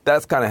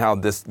 That's kind of how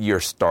this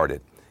year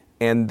started.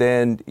 And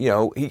then,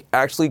 he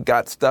actually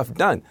got stuff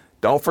done.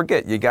 Don't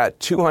forget, you got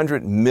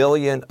 200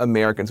 million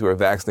Americans who are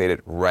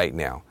vaccinated right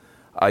now.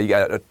 You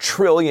got $1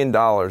 trillion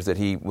that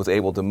he was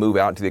able to move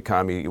out into the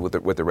economy with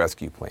the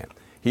rescue plan.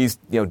 He's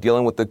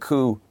dealing with the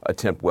coup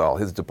attempt well.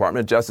 His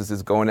Department of Justice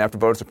is going after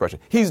voter suppression.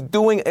 He's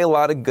doing a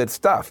lot of good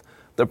stuff.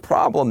 The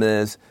problem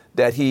is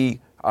that he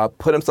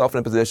put himself in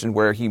a position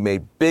where he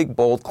made big,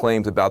 bold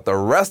claims about the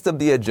rest of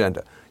the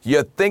agenda.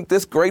 You think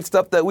this great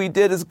stuff that we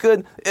did is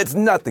good? It's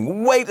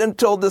nothing. Wait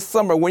until this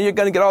summer when you're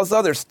going to get all this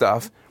other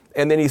stuff.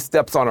 And then he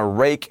steps on a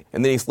rake,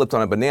 and then he slips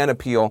on a banana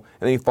peel, and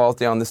then he falls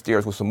down the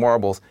stairs with some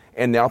marbles,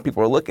 and now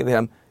people are looking at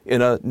him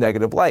in a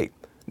negative light.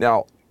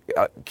 Now,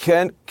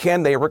 can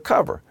they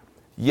recover?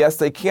 Yes,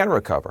 they can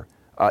recover.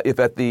 If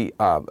at the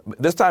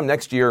this time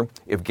next year,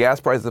 if gas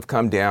prices have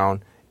come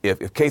down,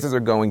 if cases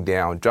are going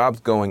down, jobs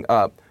going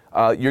up,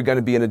 you're going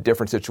to be in a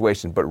different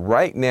situation. But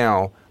right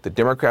now, the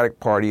Democratic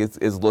Party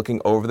is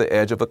looking over the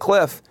edge of a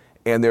cliff,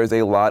 and there's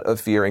a lot of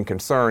fear and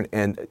concern.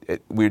 And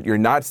you're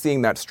not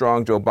seeing that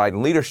strong Joe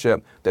Biden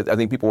leadership that I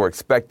think people were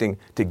expecting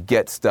to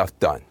get stuff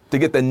done, to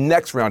get the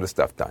next round of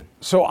stuff done.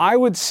 So I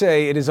would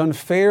say it is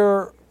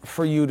unfair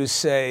for you to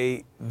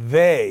say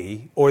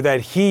they or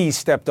that he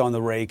stepped on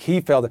the rake, he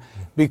fell,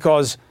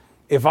 because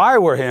if I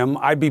were him,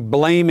 I'd be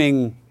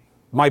blaming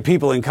my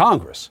people in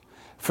Congress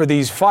for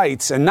these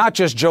fights, and not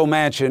just Joe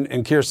Manchin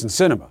and Kyrsten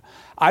Sinema.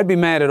 I'd be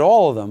mad at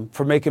all of them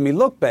for making me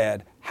look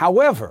bad.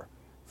 However,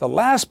 the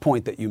last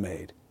point that you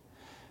made,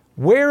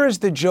 where is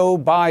the Joe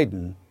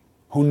Biden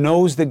who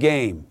knows the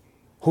game,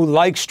 who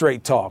likes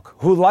straight talk,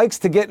 who likes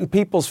to get in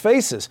people's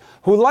faces,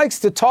 who likes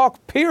to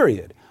talk,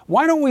 period?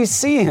 Why don't we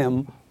see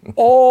him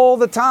all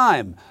the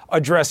time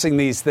addressing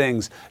these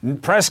things,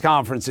 press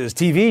conferences,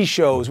 TV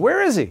shows?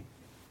 Where is he?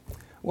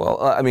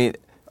 Well,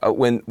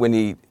 when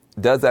he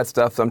does that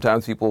stuff,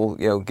 sometimes people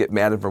get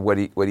mad at him for what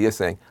he is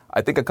saying.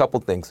 I think a couple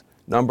things.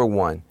 Number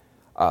one,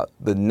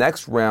 the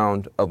next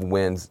round of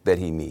wins that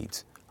he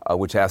needs,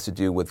 which has to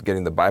do with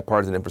getting the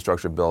bipartisan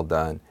infrastructure bill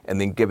done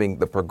and then giving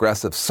the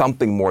progressive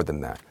something more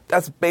than that.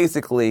 That's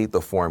basically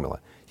the formula.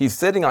 He's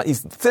sitting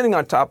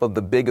on top of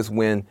the biggest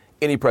win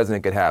any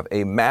president could have,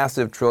 a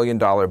massive $1 trillion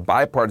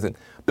bipartisan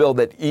bill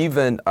that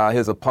even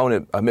his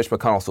opponent, Mitch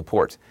McConnell,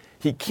 supports.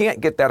 He can't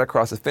get that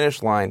across the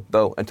finish line,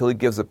 though, until he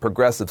gives the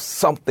progressive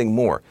something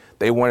more.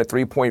 They wanted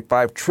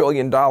 $3.5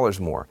 trillion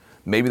more.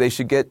 Maybe they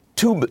should get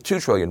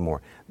 $2 trillion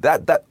more.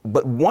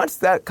 But once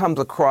that comes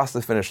across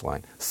the finish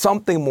line,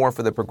 something more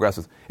for the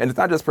progressives. And it's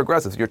not just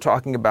progressives. You're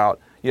talking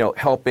about,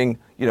 helping,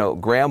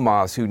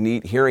 grandmas who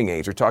need hearing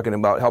aids. You're talking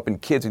about helping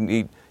kids who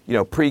need,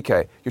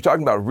 pre-K. You're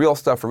talking about real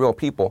stuff for real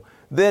people.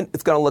 Then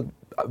it's going to look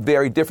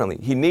very differently.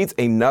 He needs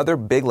another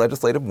big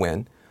legislative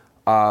win.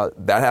 That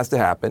has to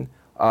happen.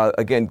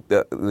 Again,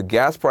 the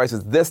gas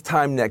prices this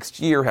time next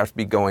year have to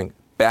be going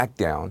back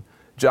down.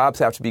 Jobs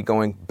have to be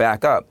going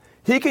back up.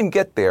 He can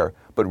get there,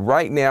 but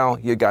right now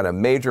you got a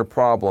major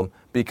problem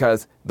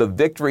because the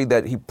victory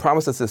that he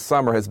promised us this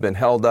summer has been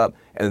held up,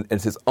 and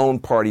it's his own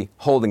party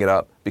holding it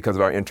up because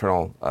of our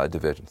internal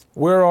divisions.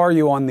 Where are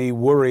you on the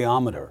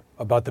worryometer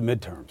about the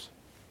midterms?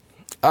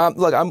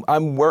 Look,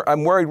 I'm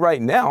worried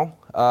right now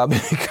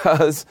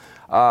because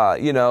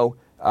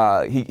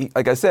he,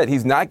 like I said,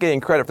 he's not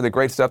getting credit for the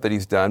great stuff that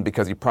he's done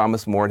because he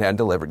promised more and hadn't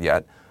delivered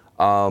yet.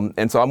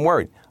 And so I'm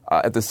worried.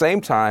 At the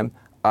same time,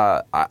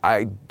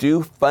 I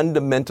do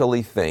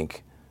fundamentally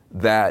think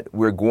that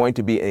we're going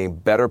to be in a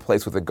better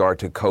place with regard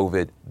to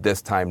COVID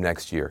this time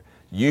next year.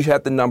 You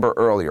had the number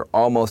earlier,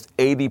 almost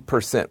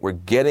 80%. We're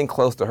getting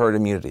close to herd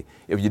immunity.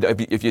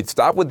 If you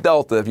stop with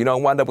Delta, if you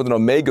don't wind up with an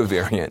Omega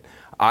variant,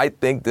 I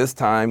think this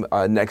time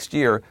next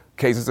year,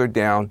 cases are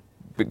down,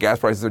 gas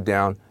prices are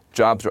down,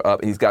 jobs are up,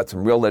 and he's got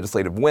some real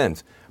legislative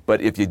wins. But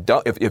if you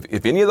don't,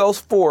 if any of those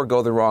four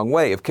go the wrong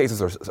way, if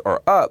cases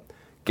are up,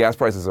 gas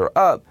prices are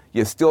up,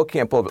 you still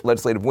can't pull a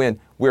legislative win,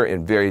 we're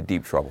in very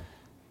deep trouble.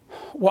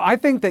 Well, I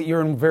think that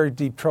you're in very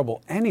deep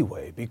trouble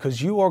anyway,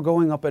 because you are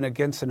going up and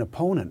against an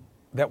opponent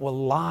that will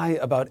lie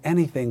about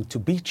anything to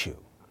beat you,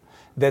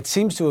 that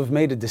seems to have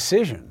made a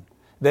decision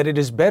that it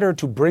is better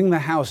to bring the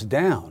House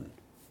down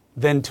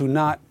than to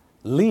not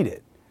lead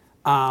it.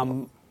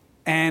 And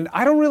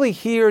I don't really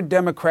hear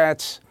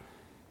Democrats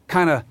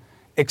kind of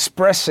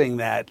expressing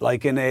that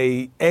like in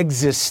a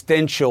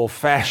existential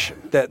fashion,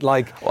 that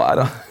like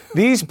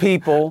these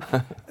people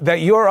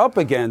that you're up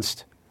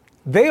against,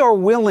 they are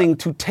willing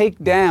to take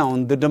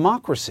down the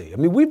democracy. I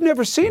mean, we've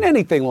never seen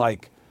anything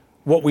like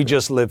what we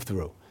just lived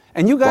through.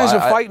 And you guys are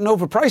fighting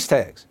over price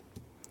tags.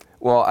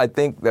 Well, I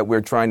think that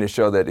we're trying to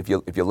show that if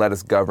you let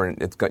us govern,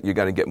 you're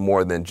going to get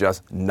more than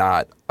just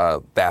not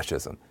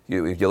fascism.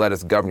 If you let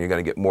us govern, you're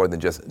going to get more than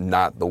just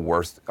not the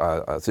worst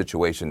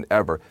situation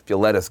ever. If you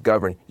let us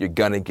govern, you're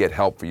going to get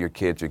help for your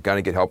kids. You're going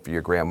to get help for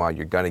your grandma.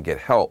 You're going to get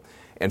help.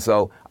 And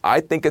so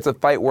I think it's a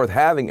fight worth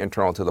having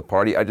internal to the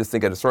party. I just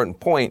think at a certain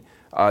point,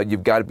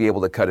 you've got to be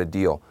able to cut a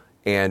deal.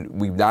 And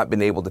we've not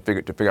been able to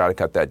figure out how to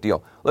cut that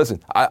deal. Listen,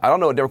 I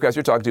don't know what Democrats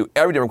you're talking to.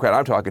 Every Democrat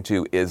I'm talking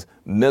to is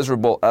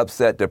miserable,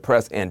 upset,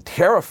 depressed, and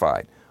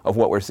terrified of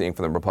what we're seeing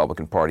from the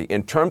Republican Party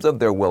in terms of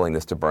their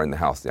willingness to burn the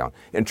House down,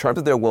 in terms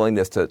of their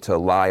willingness to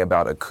lie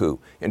about a coup,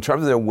 in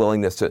terms of their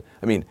willingness to,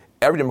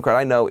 every Democrat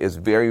I know is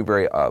very,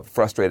 very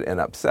frustrated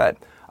and upset.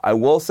 I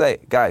will say,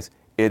 guys,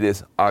 it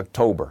is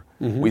October.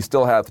 Mm-hmm. We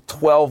still have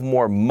 12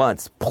 more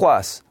months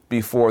plus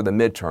before the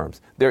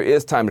midterms. There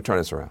is time to turn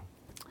this around.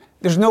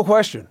 There's no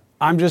question.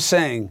 I'm just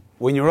saying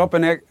when you're up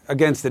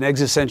against an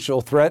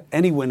existential threat,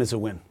 any win is a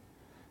win.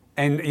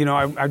 And,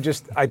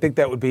 I think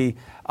that would be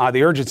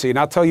the urgency. And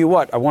I'll tell you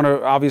what,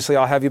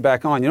 I'll have you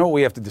back on. You know what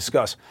we have to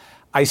discuss?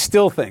 I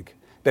still think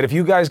that if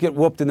you guys get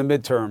whooped in the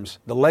midterms,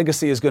 the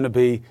legacy is going to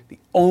be the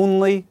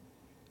only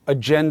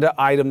agenda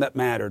item that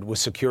mattered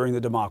was securing the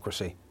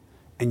democracy.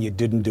 And you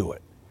didn't do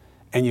it.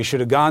 And you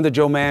should have gone to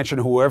Joe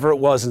Manchin, whoever it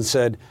was, and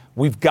said,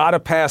 we've got to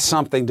pass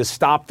something to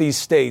stop these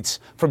states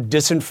from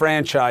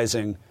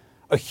disenfranchising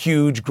a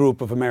huge group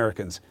of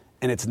Americans.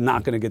 And it's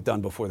not going to get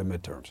done before the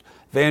midterms.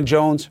 Van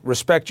Jones,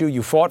 respect you.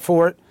 You fought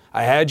for it.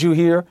 I had you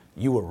here.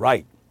 You were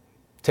right.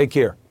 Take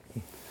care.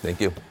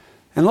 Thank you.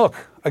 And look,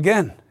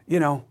 again,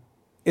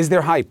 is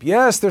there hype?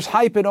 Yes, there's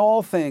hype in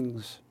all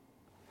things.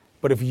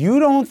 But if you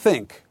don't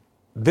think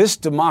this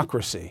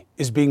democracy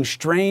is being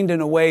strained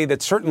in a way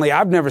that certainly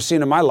I've never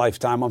seen in my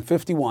lifetime. I'm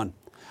 51.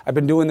 I've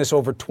been doing this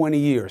over 20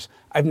 years.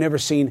 I've never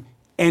seen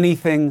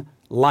anything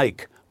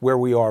like where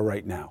we are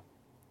right now.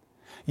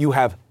 You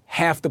have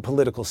half the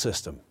political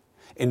system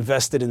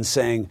invested in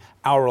saying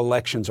our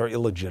elections are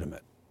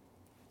illegitimate.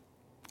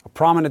 A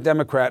prominent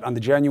Democrat on the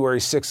January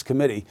 6th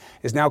committee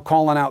is now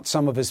calling out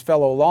some of his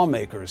fellow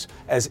lawmakers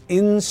as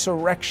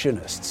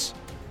insurrectionists.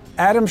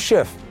 Adam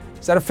Schiff,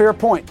 is that a fair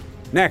point?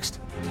 Next.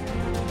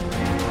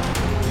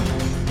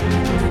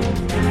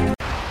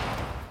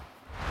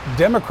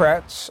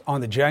 Democrats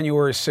on the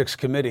January 6th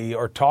committee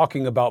are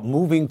talking about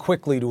moving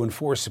quickly to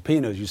enforce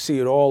subpoenas. You see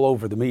it all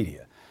over the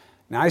media.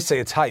 Now, I say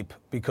it's hype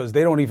because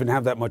they don't even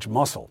have that much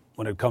muscle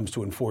when it comes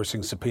to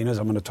enforcing subpoenas.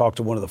 I'm going to talk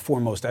to one of the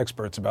foremost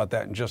experts about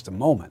that in just a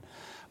moment.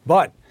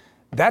 But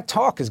that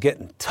talk is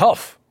getting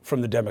tough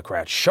from the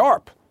Democrats,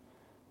 sharp,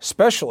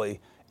 especially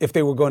if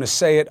they were going to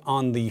say it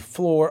on the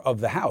floor of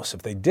the House.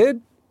 If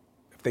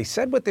they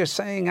said what they're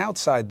saying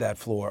outside that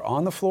floor,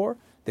 on the floor,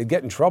 they'd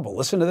get in trouble.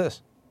 Listen to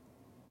this.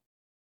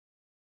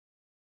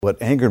 What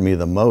angered me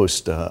the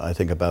most, I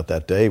think, about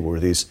that day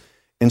were these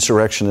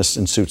insurrectionists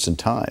in suits and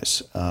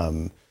ties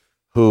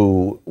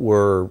who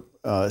were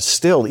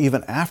still,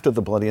 even after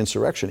the bloody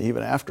insurrection,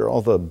 even after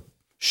all the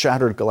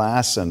shattered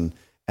glass and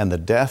the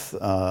death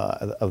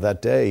of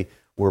that day,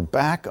 were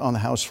back on the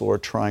House floor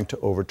trying to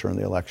overturn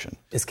the election.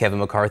 Is Kevin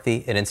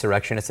McCarthy an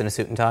insurrectionist in a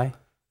suit and tie?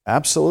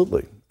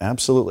 Absolutely.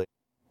 Absolutely.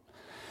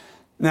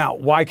 Now,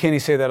 why can't he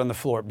say that on the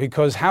floor?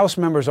 Because House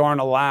members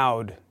aren't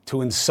allowed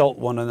to insult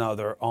one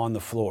another on the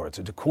floor. It's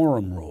a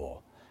decorum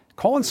rule.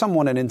 Calling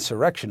someone an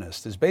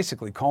insurrectionist is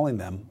basically calling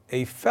them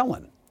a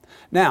felon.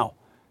 Now,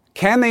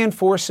 can they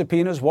enforce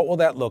subpoenas? What will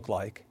that look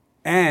like?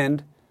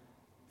 And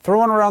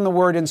throwing around the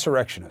word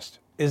insurrectionist,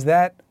 is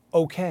that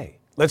okay?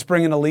 Let's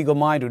bring in a legal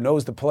mind who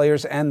knows the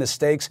players and the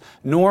stakes.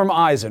 Norm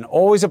Eisen,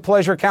 always a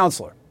pleasure,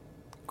 counselor.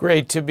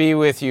 Great to be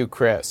with you,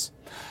 Chris.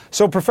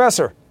 So,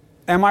 Professor,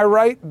 am I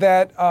right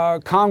that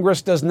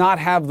Congress does not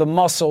have the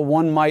muscle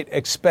one might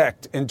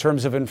expect in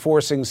terms of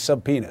enforcing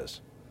subpoenas?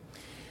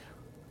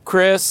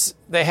 Chris,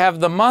 they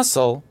have the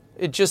muscle.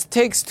 It just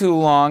takes too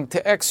long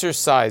to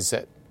exercise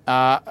it.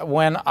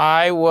 When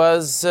I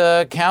was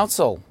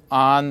counsel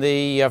on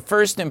the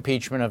first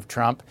impeachment of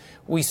Trump,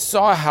 we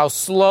saw how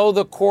slow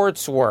the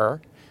courts were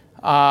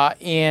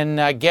in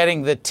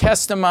getting the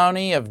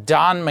testimony of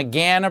Don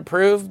McGahn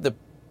approved, the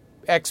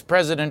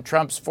ex-President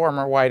Trump's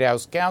former White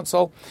House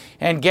counsel,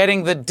 and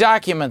getting the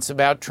documents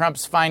about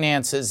Trump's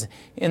finances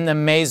in the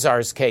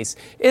Mazars case.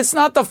 It's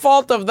not the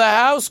fault of the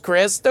House,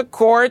 Chris. The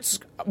courts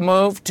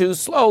move too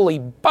slowly.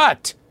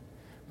 But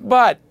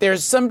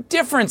there's some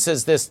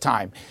differences this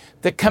time.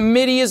 The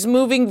committee is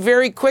moving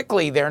very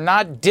quickly. They're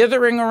not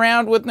dithering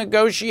around with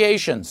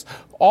negotiations.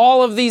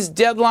 All of these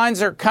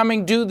deadlines are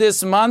coming due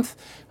this month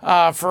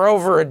for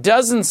over a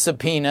dozen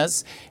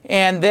subpoenas.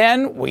 And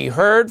then we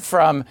heard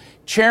from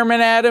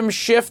Chairman Adam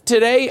Schiff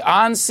today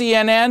on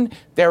CNN.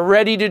 They're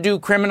ready to do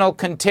criminal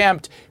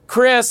contempt.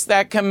 Chris,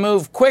 that can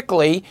move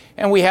quickly,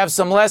 and we have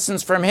some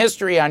lessons from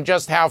history on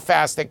just how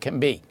fast it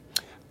can be.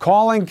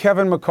 Calling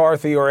Kevin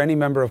McCarthy or any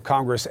member of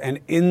Congress an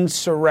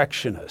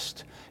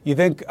insurrectionist, you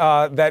think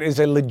that is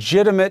a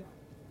legitimate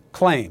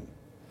claim?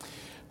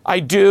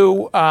 I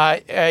do.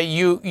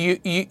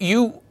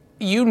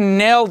 You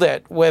nailed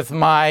it with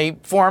my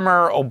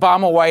former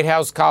Obama White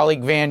House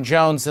colleague Van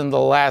Jones in the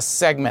last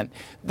segment.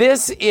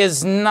 This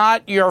is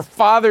not your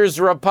father's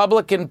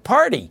Republican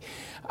Party.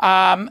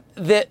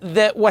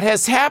 That what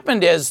has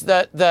happened is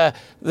that the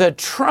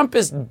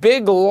Trumpist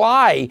big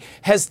lie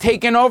has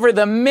taken over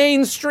the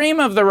mainstream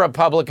of the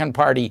Republican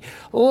Party.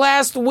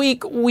 Last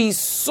week we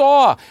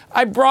saw,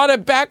 I brought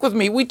it back with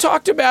me. We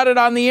talked about it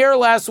on the air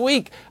last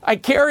week. I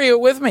carry it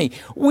with me.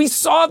 We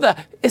saw the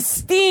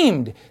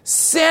esteemed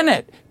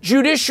Senate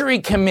Judiciary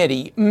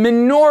Committee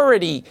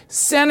minority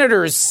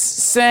senators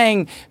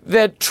saying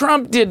that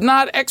Trump did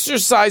not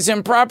exercise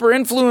improper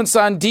influence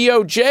on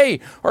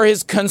DOJ or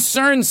his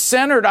concerns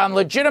centered on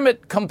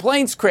legitimate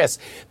complaints, Chris.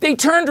 They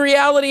turned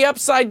reality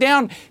upside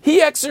down.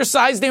 He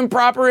exercised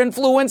improper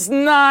influence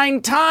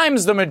 9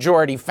 times, the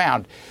majority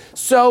found.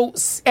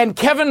 And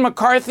Kevin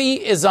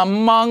McCarthy is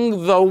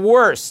among the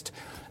worst.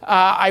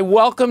 I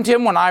welcomed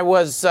him when I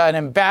was an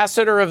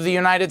ambassador of the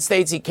United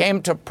States. He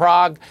came to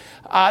Prague.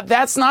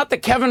 That's not the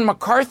Kevin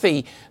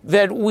McCarthy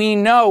that we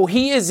know.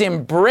 He is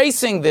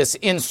embracing this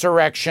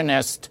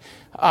insurrectionist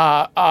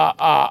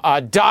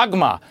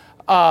dogma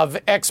of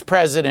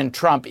ex-President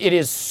Trump. It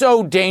is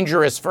so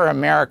dangerous for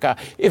America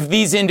if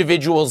these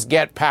individuals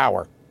get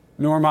power.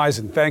 Norm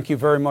Eisen, thank you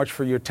very much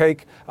for your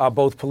take,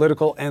 both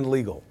political and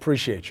legal.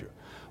 Appreciate you.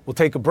 We'll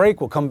take a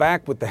break. We'll come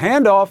back with the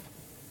handoff.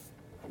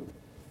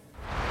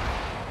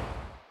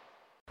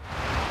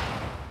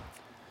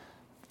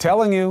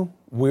 Telling you,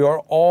 we are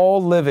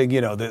all living,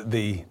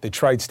 the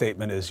trite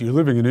statement is, you're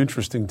living in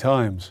interesting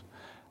times.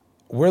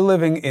 We're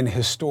living in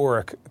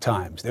historic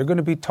times. They're going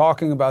to be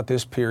talking about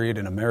this period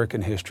in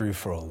American history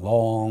for a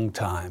long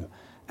time,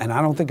 and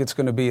I don't think it's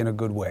going to be in a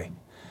good way.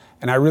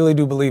 And I really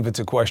do believe it's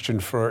a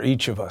question for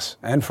each of us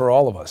and for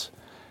all of us.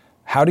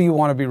 How do you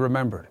want to be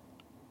remembered?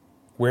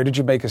 Where did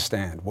you make a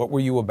stand? What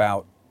were you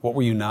about? What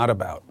were you not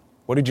about?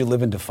 What did you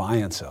live in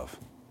defiance of?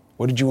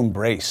 What did you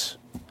embrace?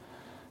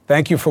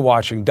 Thank you for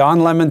watching.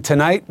 Don Lemon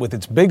tonight with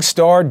its big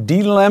star,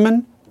 D.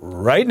 Lemon,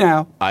 right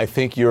now. I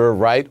think you're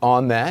right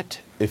on that.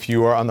 If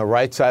you are on the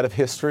right side of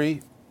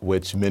history,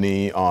 which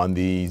many on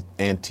the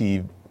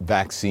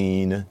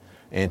anti-vaccine,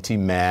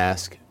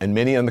 anti-mask, and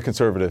many on the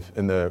conservative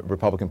in the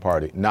Republican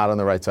Party, not on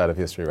the right side of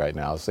history right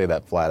now. I'll say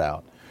that flat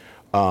out.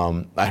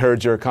 I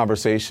heard your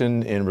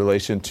conversation in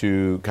relation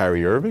to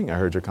Kyrie Irving. I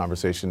heard your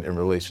conversation in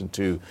relation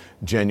to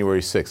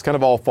January 6th. Kind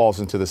of all falls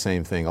into the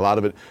same thing. A lot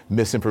of it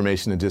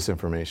misinformation and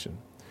disinformation.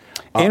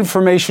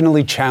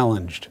 Informationally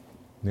challenged.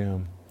 Yeah.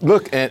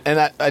 Look,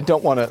 and I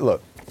don't want to,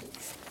 look,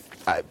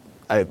 I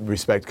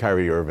respect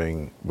Kyrie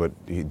Irving, what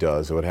he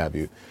does, or what have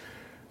you.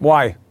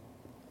 Why?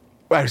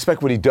 I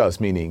respect what he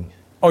does, meaning...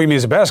 Oh, you mean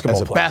as a basketball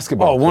player? As a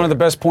basketball player. One of the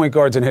best point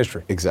guards in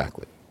history.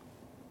 Exactly.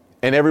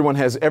 And everyone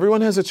has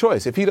a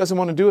choice. If he doesn't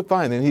want to do it,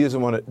 fine.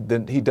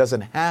 Then he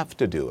doesn't have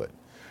to do it.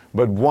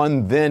 But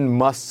one then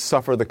must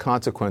suffer the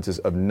consequences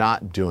of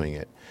not doing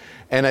it.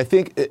 And I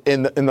think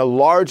in the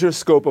larger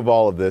scope of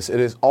all of this, it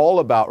is all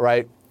about,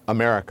 right,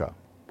 America,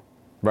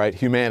 right,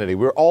 humanity.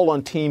 We're all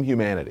on team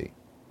humanity.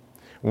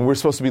 When we're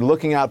supposed to be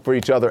looking out for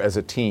each other as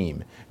a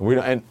team.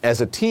 And as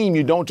a team,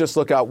 you don't just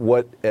look out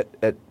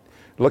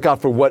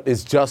for what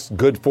is just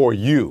good for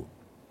you.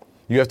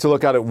 You have to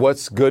look out at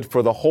what's good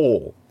for the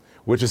whole,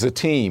 which is a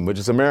team, which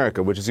is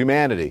America, which is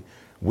humanity,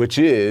 which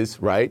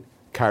is, right,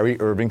 Kyrie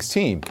Irving's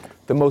team.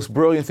 The most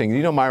brilliant thing,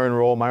 you know Myron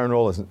Rolle? Myron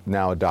Rolle is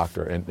now a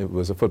doctor, and it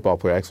was a football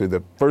player. Actually,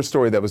 the first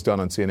story that was done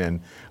on CNN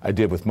I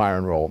did with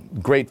Myron Rolle.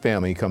 Great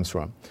family he comes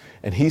from.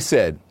 And he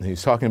said, he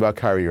was talking about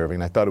Kyrie Irving,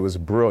 and I thought it was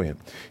brilliant.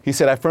 He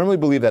said, I firmly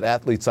believe that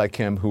athletes like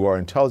him who are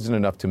intelligent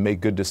enough to make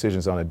good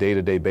decisions on a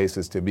day-to-day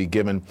basis to be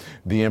given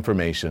the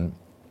information,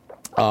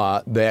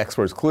 the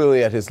experts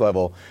clearly at his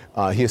level,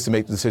 he has to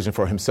make the decision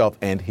for himself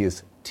and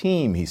his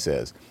team, he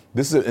says.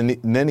 And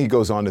then he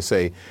goes on to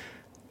say,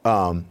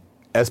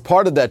 as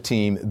part of that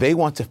team, they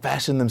want to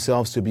fashion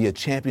themselves to be a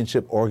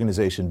championship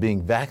organization,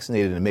 being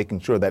vaccinated and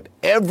making sure that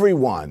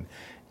everyone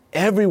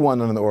in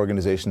the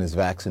organization is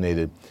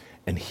vaccinated,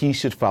 and he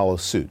should follow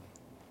suit.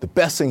 The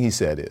best thing he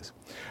said is,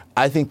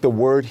 I think the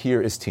word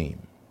here is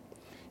team.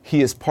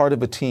 He is part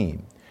of a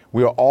team.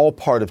 We are all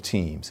part of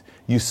teams.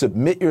 You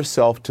submit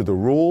yourself to the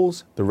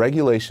rules, the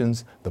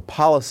regulations, the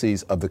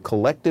policies of the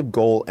collective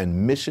goal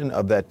and mission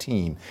of that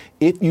team.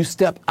 If you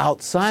step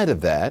outside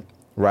of that,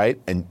 right,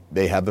 and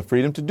they have the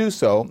freedom to do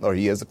so, or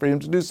he has the freedom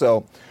to do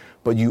so,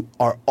 but you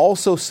are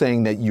also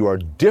saying that you are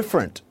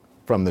different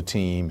from the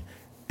team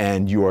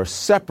and you are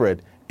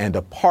separate and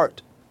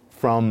apart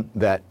from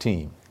that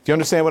team. Do you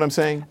understand what I'm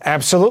saying?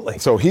 Absolutely.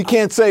 So he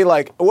can't say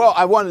like,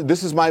 well,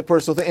 this is my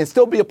personal thing, and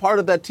still be a part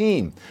of that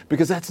team,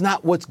 because that's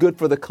not what's good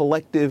for the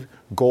collective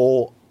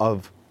goal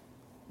of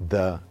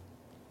the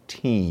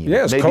team.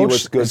 Yes,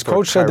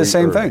 Coach said the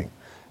same thing.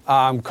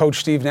 Coach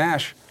Steve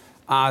Nash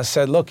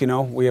said, look,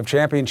 we have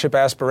championship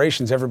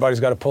aspirations. Everybody's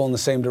got to pull in the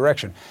same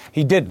direction.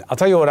 He didn't. I'll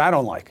tell you what I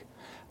don't like.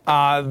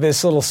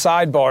 This little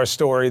sidebar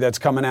story that's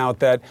coming out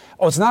that,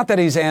 it's not that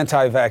he's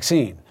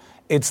anti-vaccine.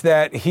 It's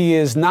that he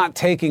is not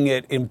taking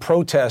it in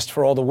protest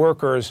for all the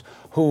workers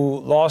who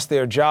lost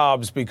their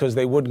jobs because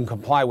they wouldn't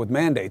comply with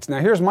mandates. Now,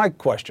 here's my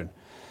question.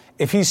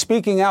 If he's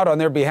speaking out on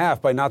their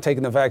behalf by not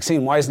taking the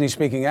vaccine, why isn't he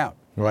speaking out?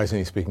 Why isn't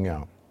he speaking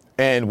out?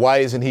 And why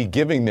isn't he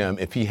giving them,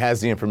 if he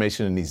has the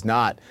information and he's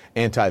not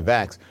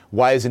anti-vax,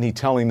 why isn't he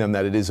telling them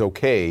that it is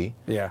okay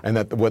and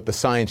that what the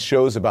science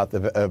shows about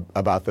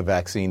the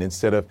vaccine,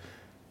 instead of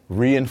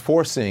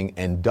reinforcing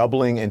and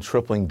doubling and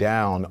tripling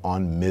down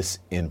on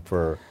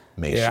misinformation?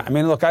 Yeah, I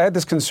mean, look, I had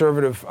this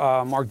conservative,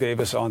 Mark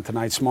Davis, on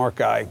tonight, smart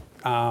guy,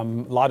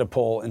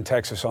 Laudapole in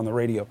Texas on the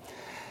radio.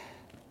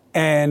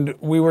 And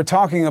we were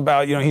talking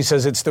about, he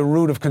says it's the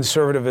root of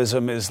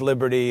conservatism is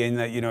liberty and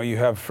that, you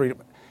have freedom.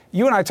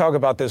 You and I talk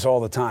about this all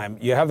the time.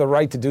 You have the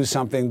right to do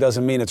something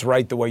doesn't mean it's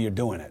right the way you're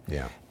doing it.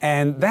 Yeah.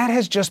 And that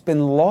has just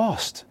been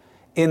lost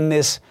in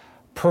this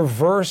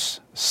perverse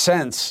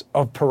sense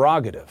of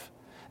prerogative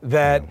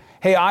that,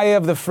 hey, I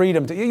have the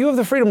freedom you have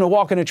the freedom to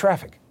walk into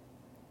traffic.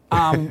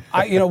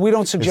 We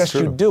don't suggest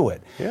you do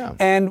it. Yeah.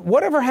 And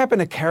whatever happened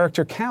to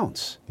character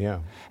counts. Yeah.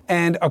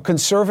 And a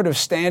conservative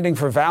standing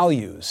for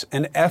values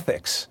and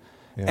ethics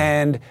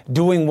and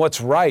doing what's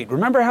right.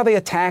 Remember how they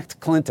attacked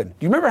Clinton? Do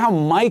you remember how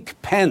Mike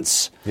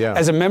Pence,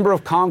 as a member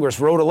of Congress,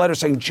 wrote a letter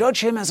saying,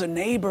 judge him as a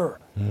neighbor?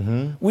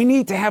 Mm-hmm. We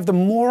need to have the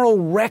moral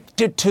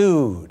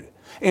rectitude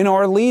in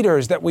our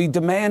leaders that we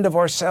demand of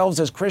ourselves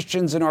as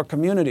Christians in our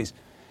communities.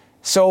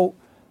 So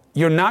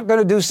you're not going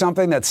to do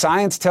something that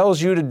science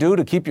tells you to do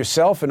to keep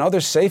yourself and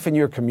others safe in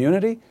your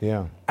community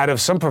out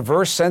of some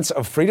perverse sense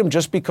of freedom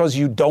just because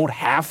you don't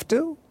have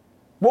to?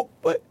 Well,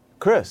 but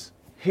Chris,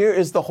 here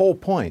is the whole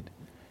point.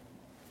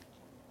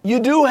 You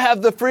do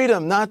have the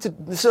freedom not to,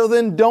 so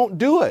then don't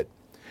do it.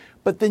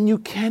 But then you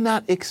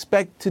cannot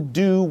expect to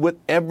do what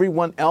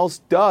everyone else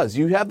does.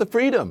 You have the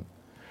freedom.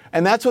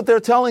 And that's what they're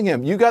telling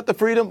him. You got the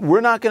freedom.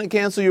 We're not going to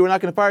cancel you. We're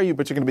not going to fire you,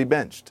 but you're going to be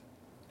benched.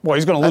 Well,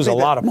 he's going to lose a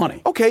lot of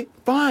money. Okay,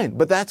 fine.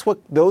 But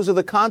those are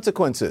the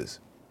consequences.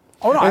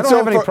 Oh, no, I don't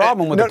have any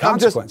problem with the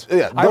consequence.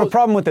 I have a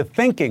problem with the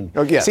thinking.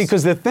 Oh, yes. See,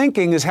 because the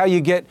thinking is how you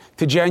get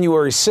to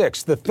January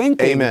 6th. The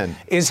thinking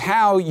is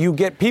how you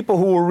get people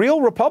who were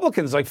real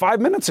Republicans like 5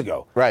 minutes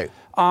ago. Right.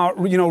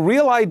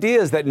 Real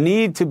ideas that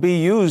need to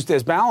be used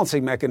as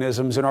balancing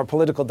mechanisms in our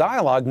political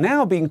dialogue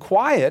now being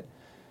quiet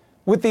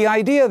with the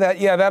idea that,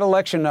 that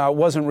election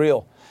wasn't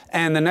real.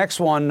 And the next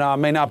one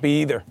may not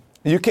be either.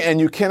 You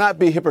cannot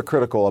be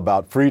hypocritical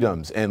about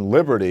freedoms and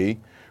liberty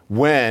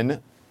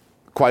when,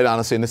 quite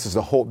honestly, and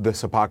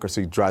this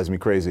hypocrisy drives me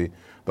crazy.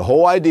 The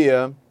whole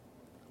idea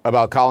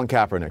about Colin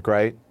Kaepernick,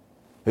 right?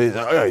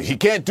 He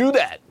can't do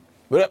that.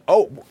 But,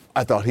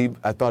 I thought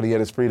he had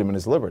his freedom and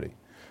his liberty.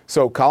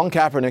 So Colin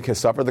Kaepernick has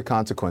suffered the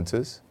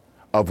consequences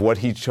of what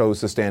he chose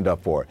to stand up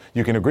for.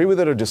 You can agree with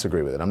it or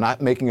disagree with it. I'm not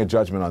making a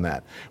judgment on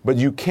that. But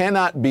you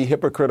cannot be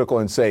hypocritical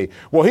and say,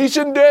 well, he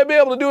shouldn't dare be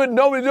able to do it.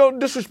 Nobody, don't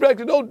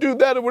disrespect it. Don't do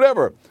that or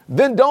whatever.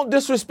 Then don't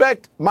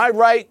disrespect my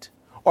right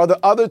or the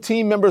other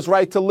team members'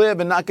 right to live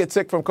and not get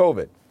sick from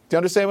COVID. Do you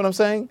understand what I'm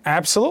saying?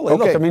 Absolutely.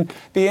 Okay. Look, I mean,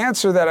 the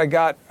answer that I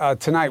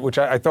got tonight, which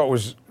I thought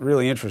was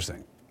really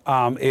interesting,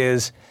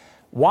 is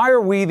why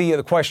are we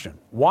the question?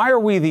 Why are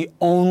we the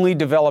only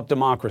developed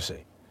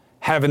democracy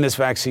having this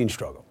vaccine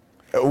struggle?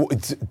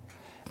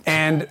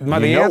 And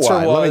the answer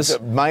was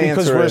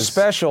because we're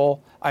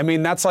special. I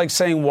mean, that's like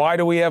saying, why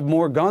do we have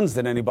more guns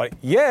than anybody?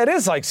 Yeah, it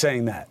is like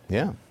saying that.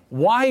 Yeah.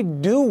 Why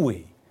do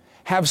we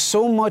have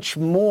so much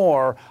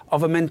more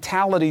of a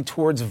mentality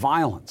towards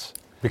violence?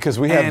 Because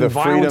we have the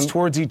freedom, violence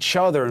towards each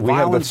other, and we have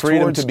the violence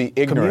freedom towards to be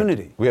ignorant.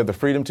 community. We have the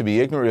freedom to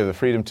be ignorant. We have the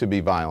freedom to be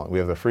violent. We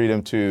have the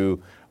freedom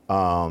to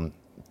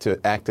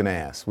act an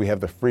ass. We have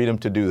the freedom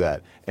to do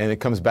that. And it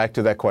comes back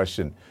to that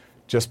question.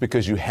 Just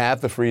because you have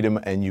the freedom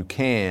and you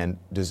can,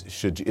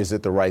 is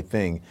it the right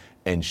thing?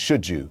 And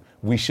should you?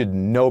 We should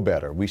know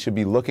better. We should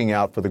be looking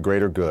out for the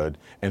greater good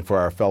and for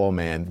our fellow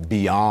man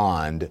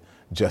beyond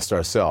just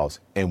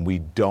ourselves. And we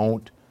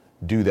don't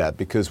do that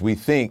because we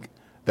think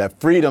that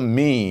freedom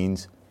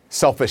means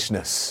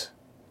selfishness.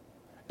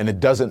 And it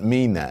doesn't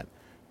mean that.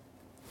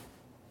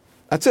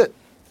 That's it.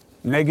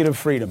 Negative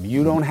freedom.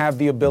 You don't have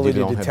the ability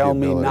to tell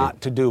me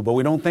not to do. But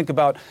we don't think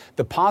about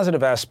the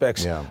positive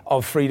aspects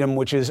of freedom,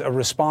 which is a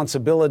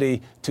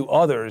responsibility to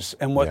others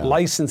and what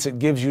license it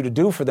gives you to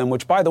do for them,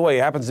 which, by the way,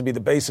 happens to be the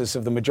basis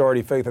of the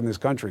majority faith in this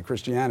country,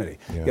 Christianity.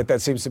 Yeah. Yet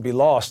that seems to be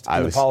lost in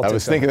the politics. I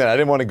was thinking that. I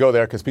didn't want to go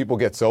there because people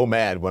get so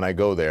mad when I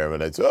go there.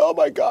 And it's, oh,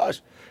 my gosh.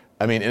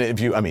 I mean, and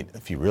if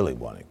you really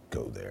want to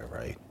go there,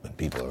 right, when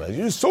people are like,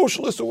 you're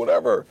socialist or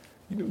whatever.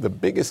 The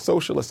biggest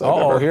socialist I've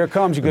ever. Oh, here it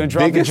comes. You're going to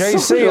drop the JC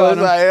socialist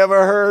I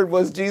ever heard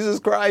was Jesus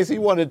Christ. He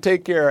wanted to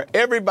take care of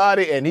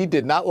everybody, and he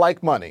did not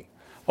like money.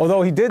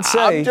 Although he did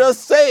say, I'm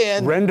just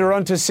saying, render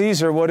unto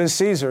Caesar what is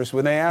Caesar's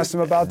when they asked him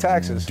about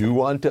taxes.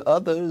 Do unto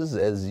others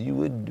as you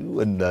would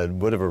do.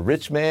 And whatever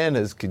rich man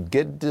could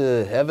get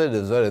to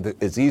heaven,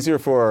 it's easier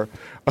for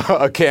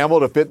a camel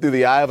to fit through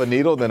the eye of a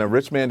needle than a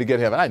rich man to get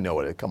heaven. I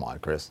know it. Come on,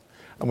 Chris.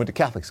 I went to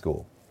Catholic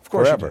school. Of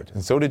course forever. You did.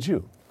 And so did you.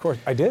 Of course.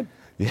 I did?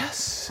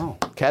 Yes. Oh.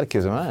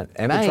 Catechism.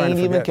 And I ain't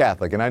even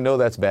Catholic, and I know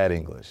that's bad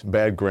English,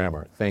 bad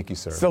grammar. Thank you,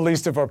 sir. It's the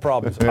least of our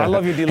problems. I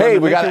love you, D. Hey,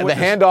 we got the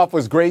handoff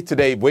was great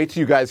today. Wait till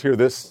you guys hear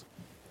this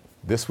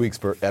week's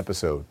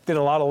episode. Did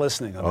a lot of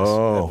listening on this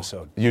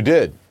episode. You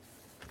did.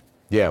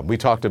 Yeah, we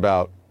talked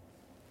about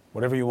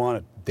whatever you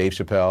wanted. Dave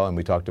Chappelle, and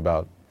we talked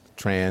about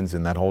trans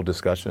and that whole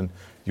discussion.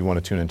 You want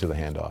to tune into the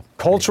handoff.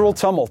 Cultural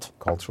tumult.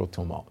 Cultural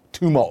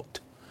tumult.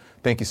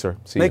 Thank you, sir.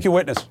 See Make you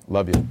witness.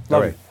 Love you.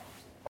 Love you.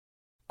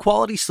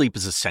 Quality sleep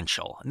is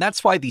essential, and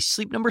that's why the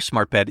Sleep Number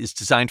Smart Bed is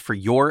designed for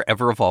your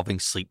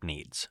ever-evolving sleep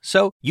needs.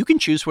 So you can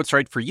choose what's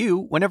right for you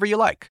whenever you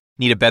like.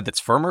 Need a bed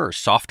that's firmer or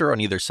softer on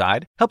either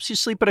side? Helps you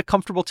sleep at a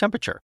comfortable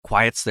temperature.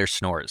 Quiets their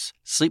snores.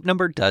 Sleep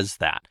Number does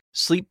that.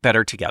 Sleep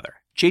better together.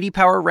 J.D.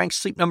 Power ranks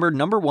Sleep Number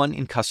 #1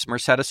 in customer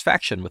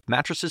satisfaction with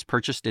mattresses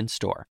purchased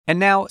in-store. And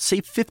now,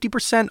 save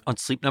 50% on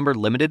Sleep Number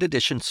limited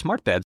edition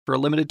smart beds for a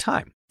limited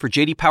time. For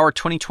J.D. Power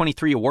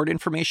 2023 award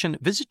information,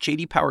 visit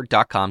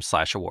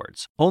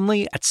jdpower.com/awards.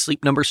 Only at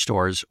Sleep Number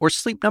stores or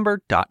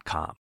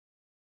sleepnumber.com.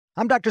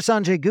 I'm Dr.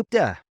 Sanjay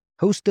Gupta.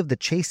 host of the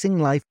Chasing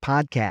Life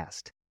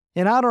podcast.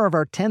 In honor of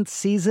our 10th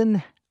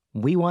season,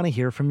 we want to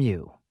hear from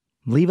you.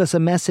 Leave us a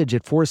message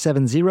at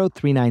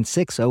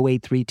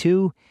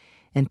 470-396-0832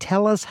 and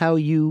tell us how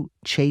you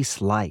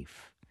chase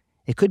life.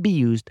 It could be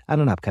used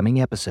on an upcoming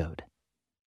episode.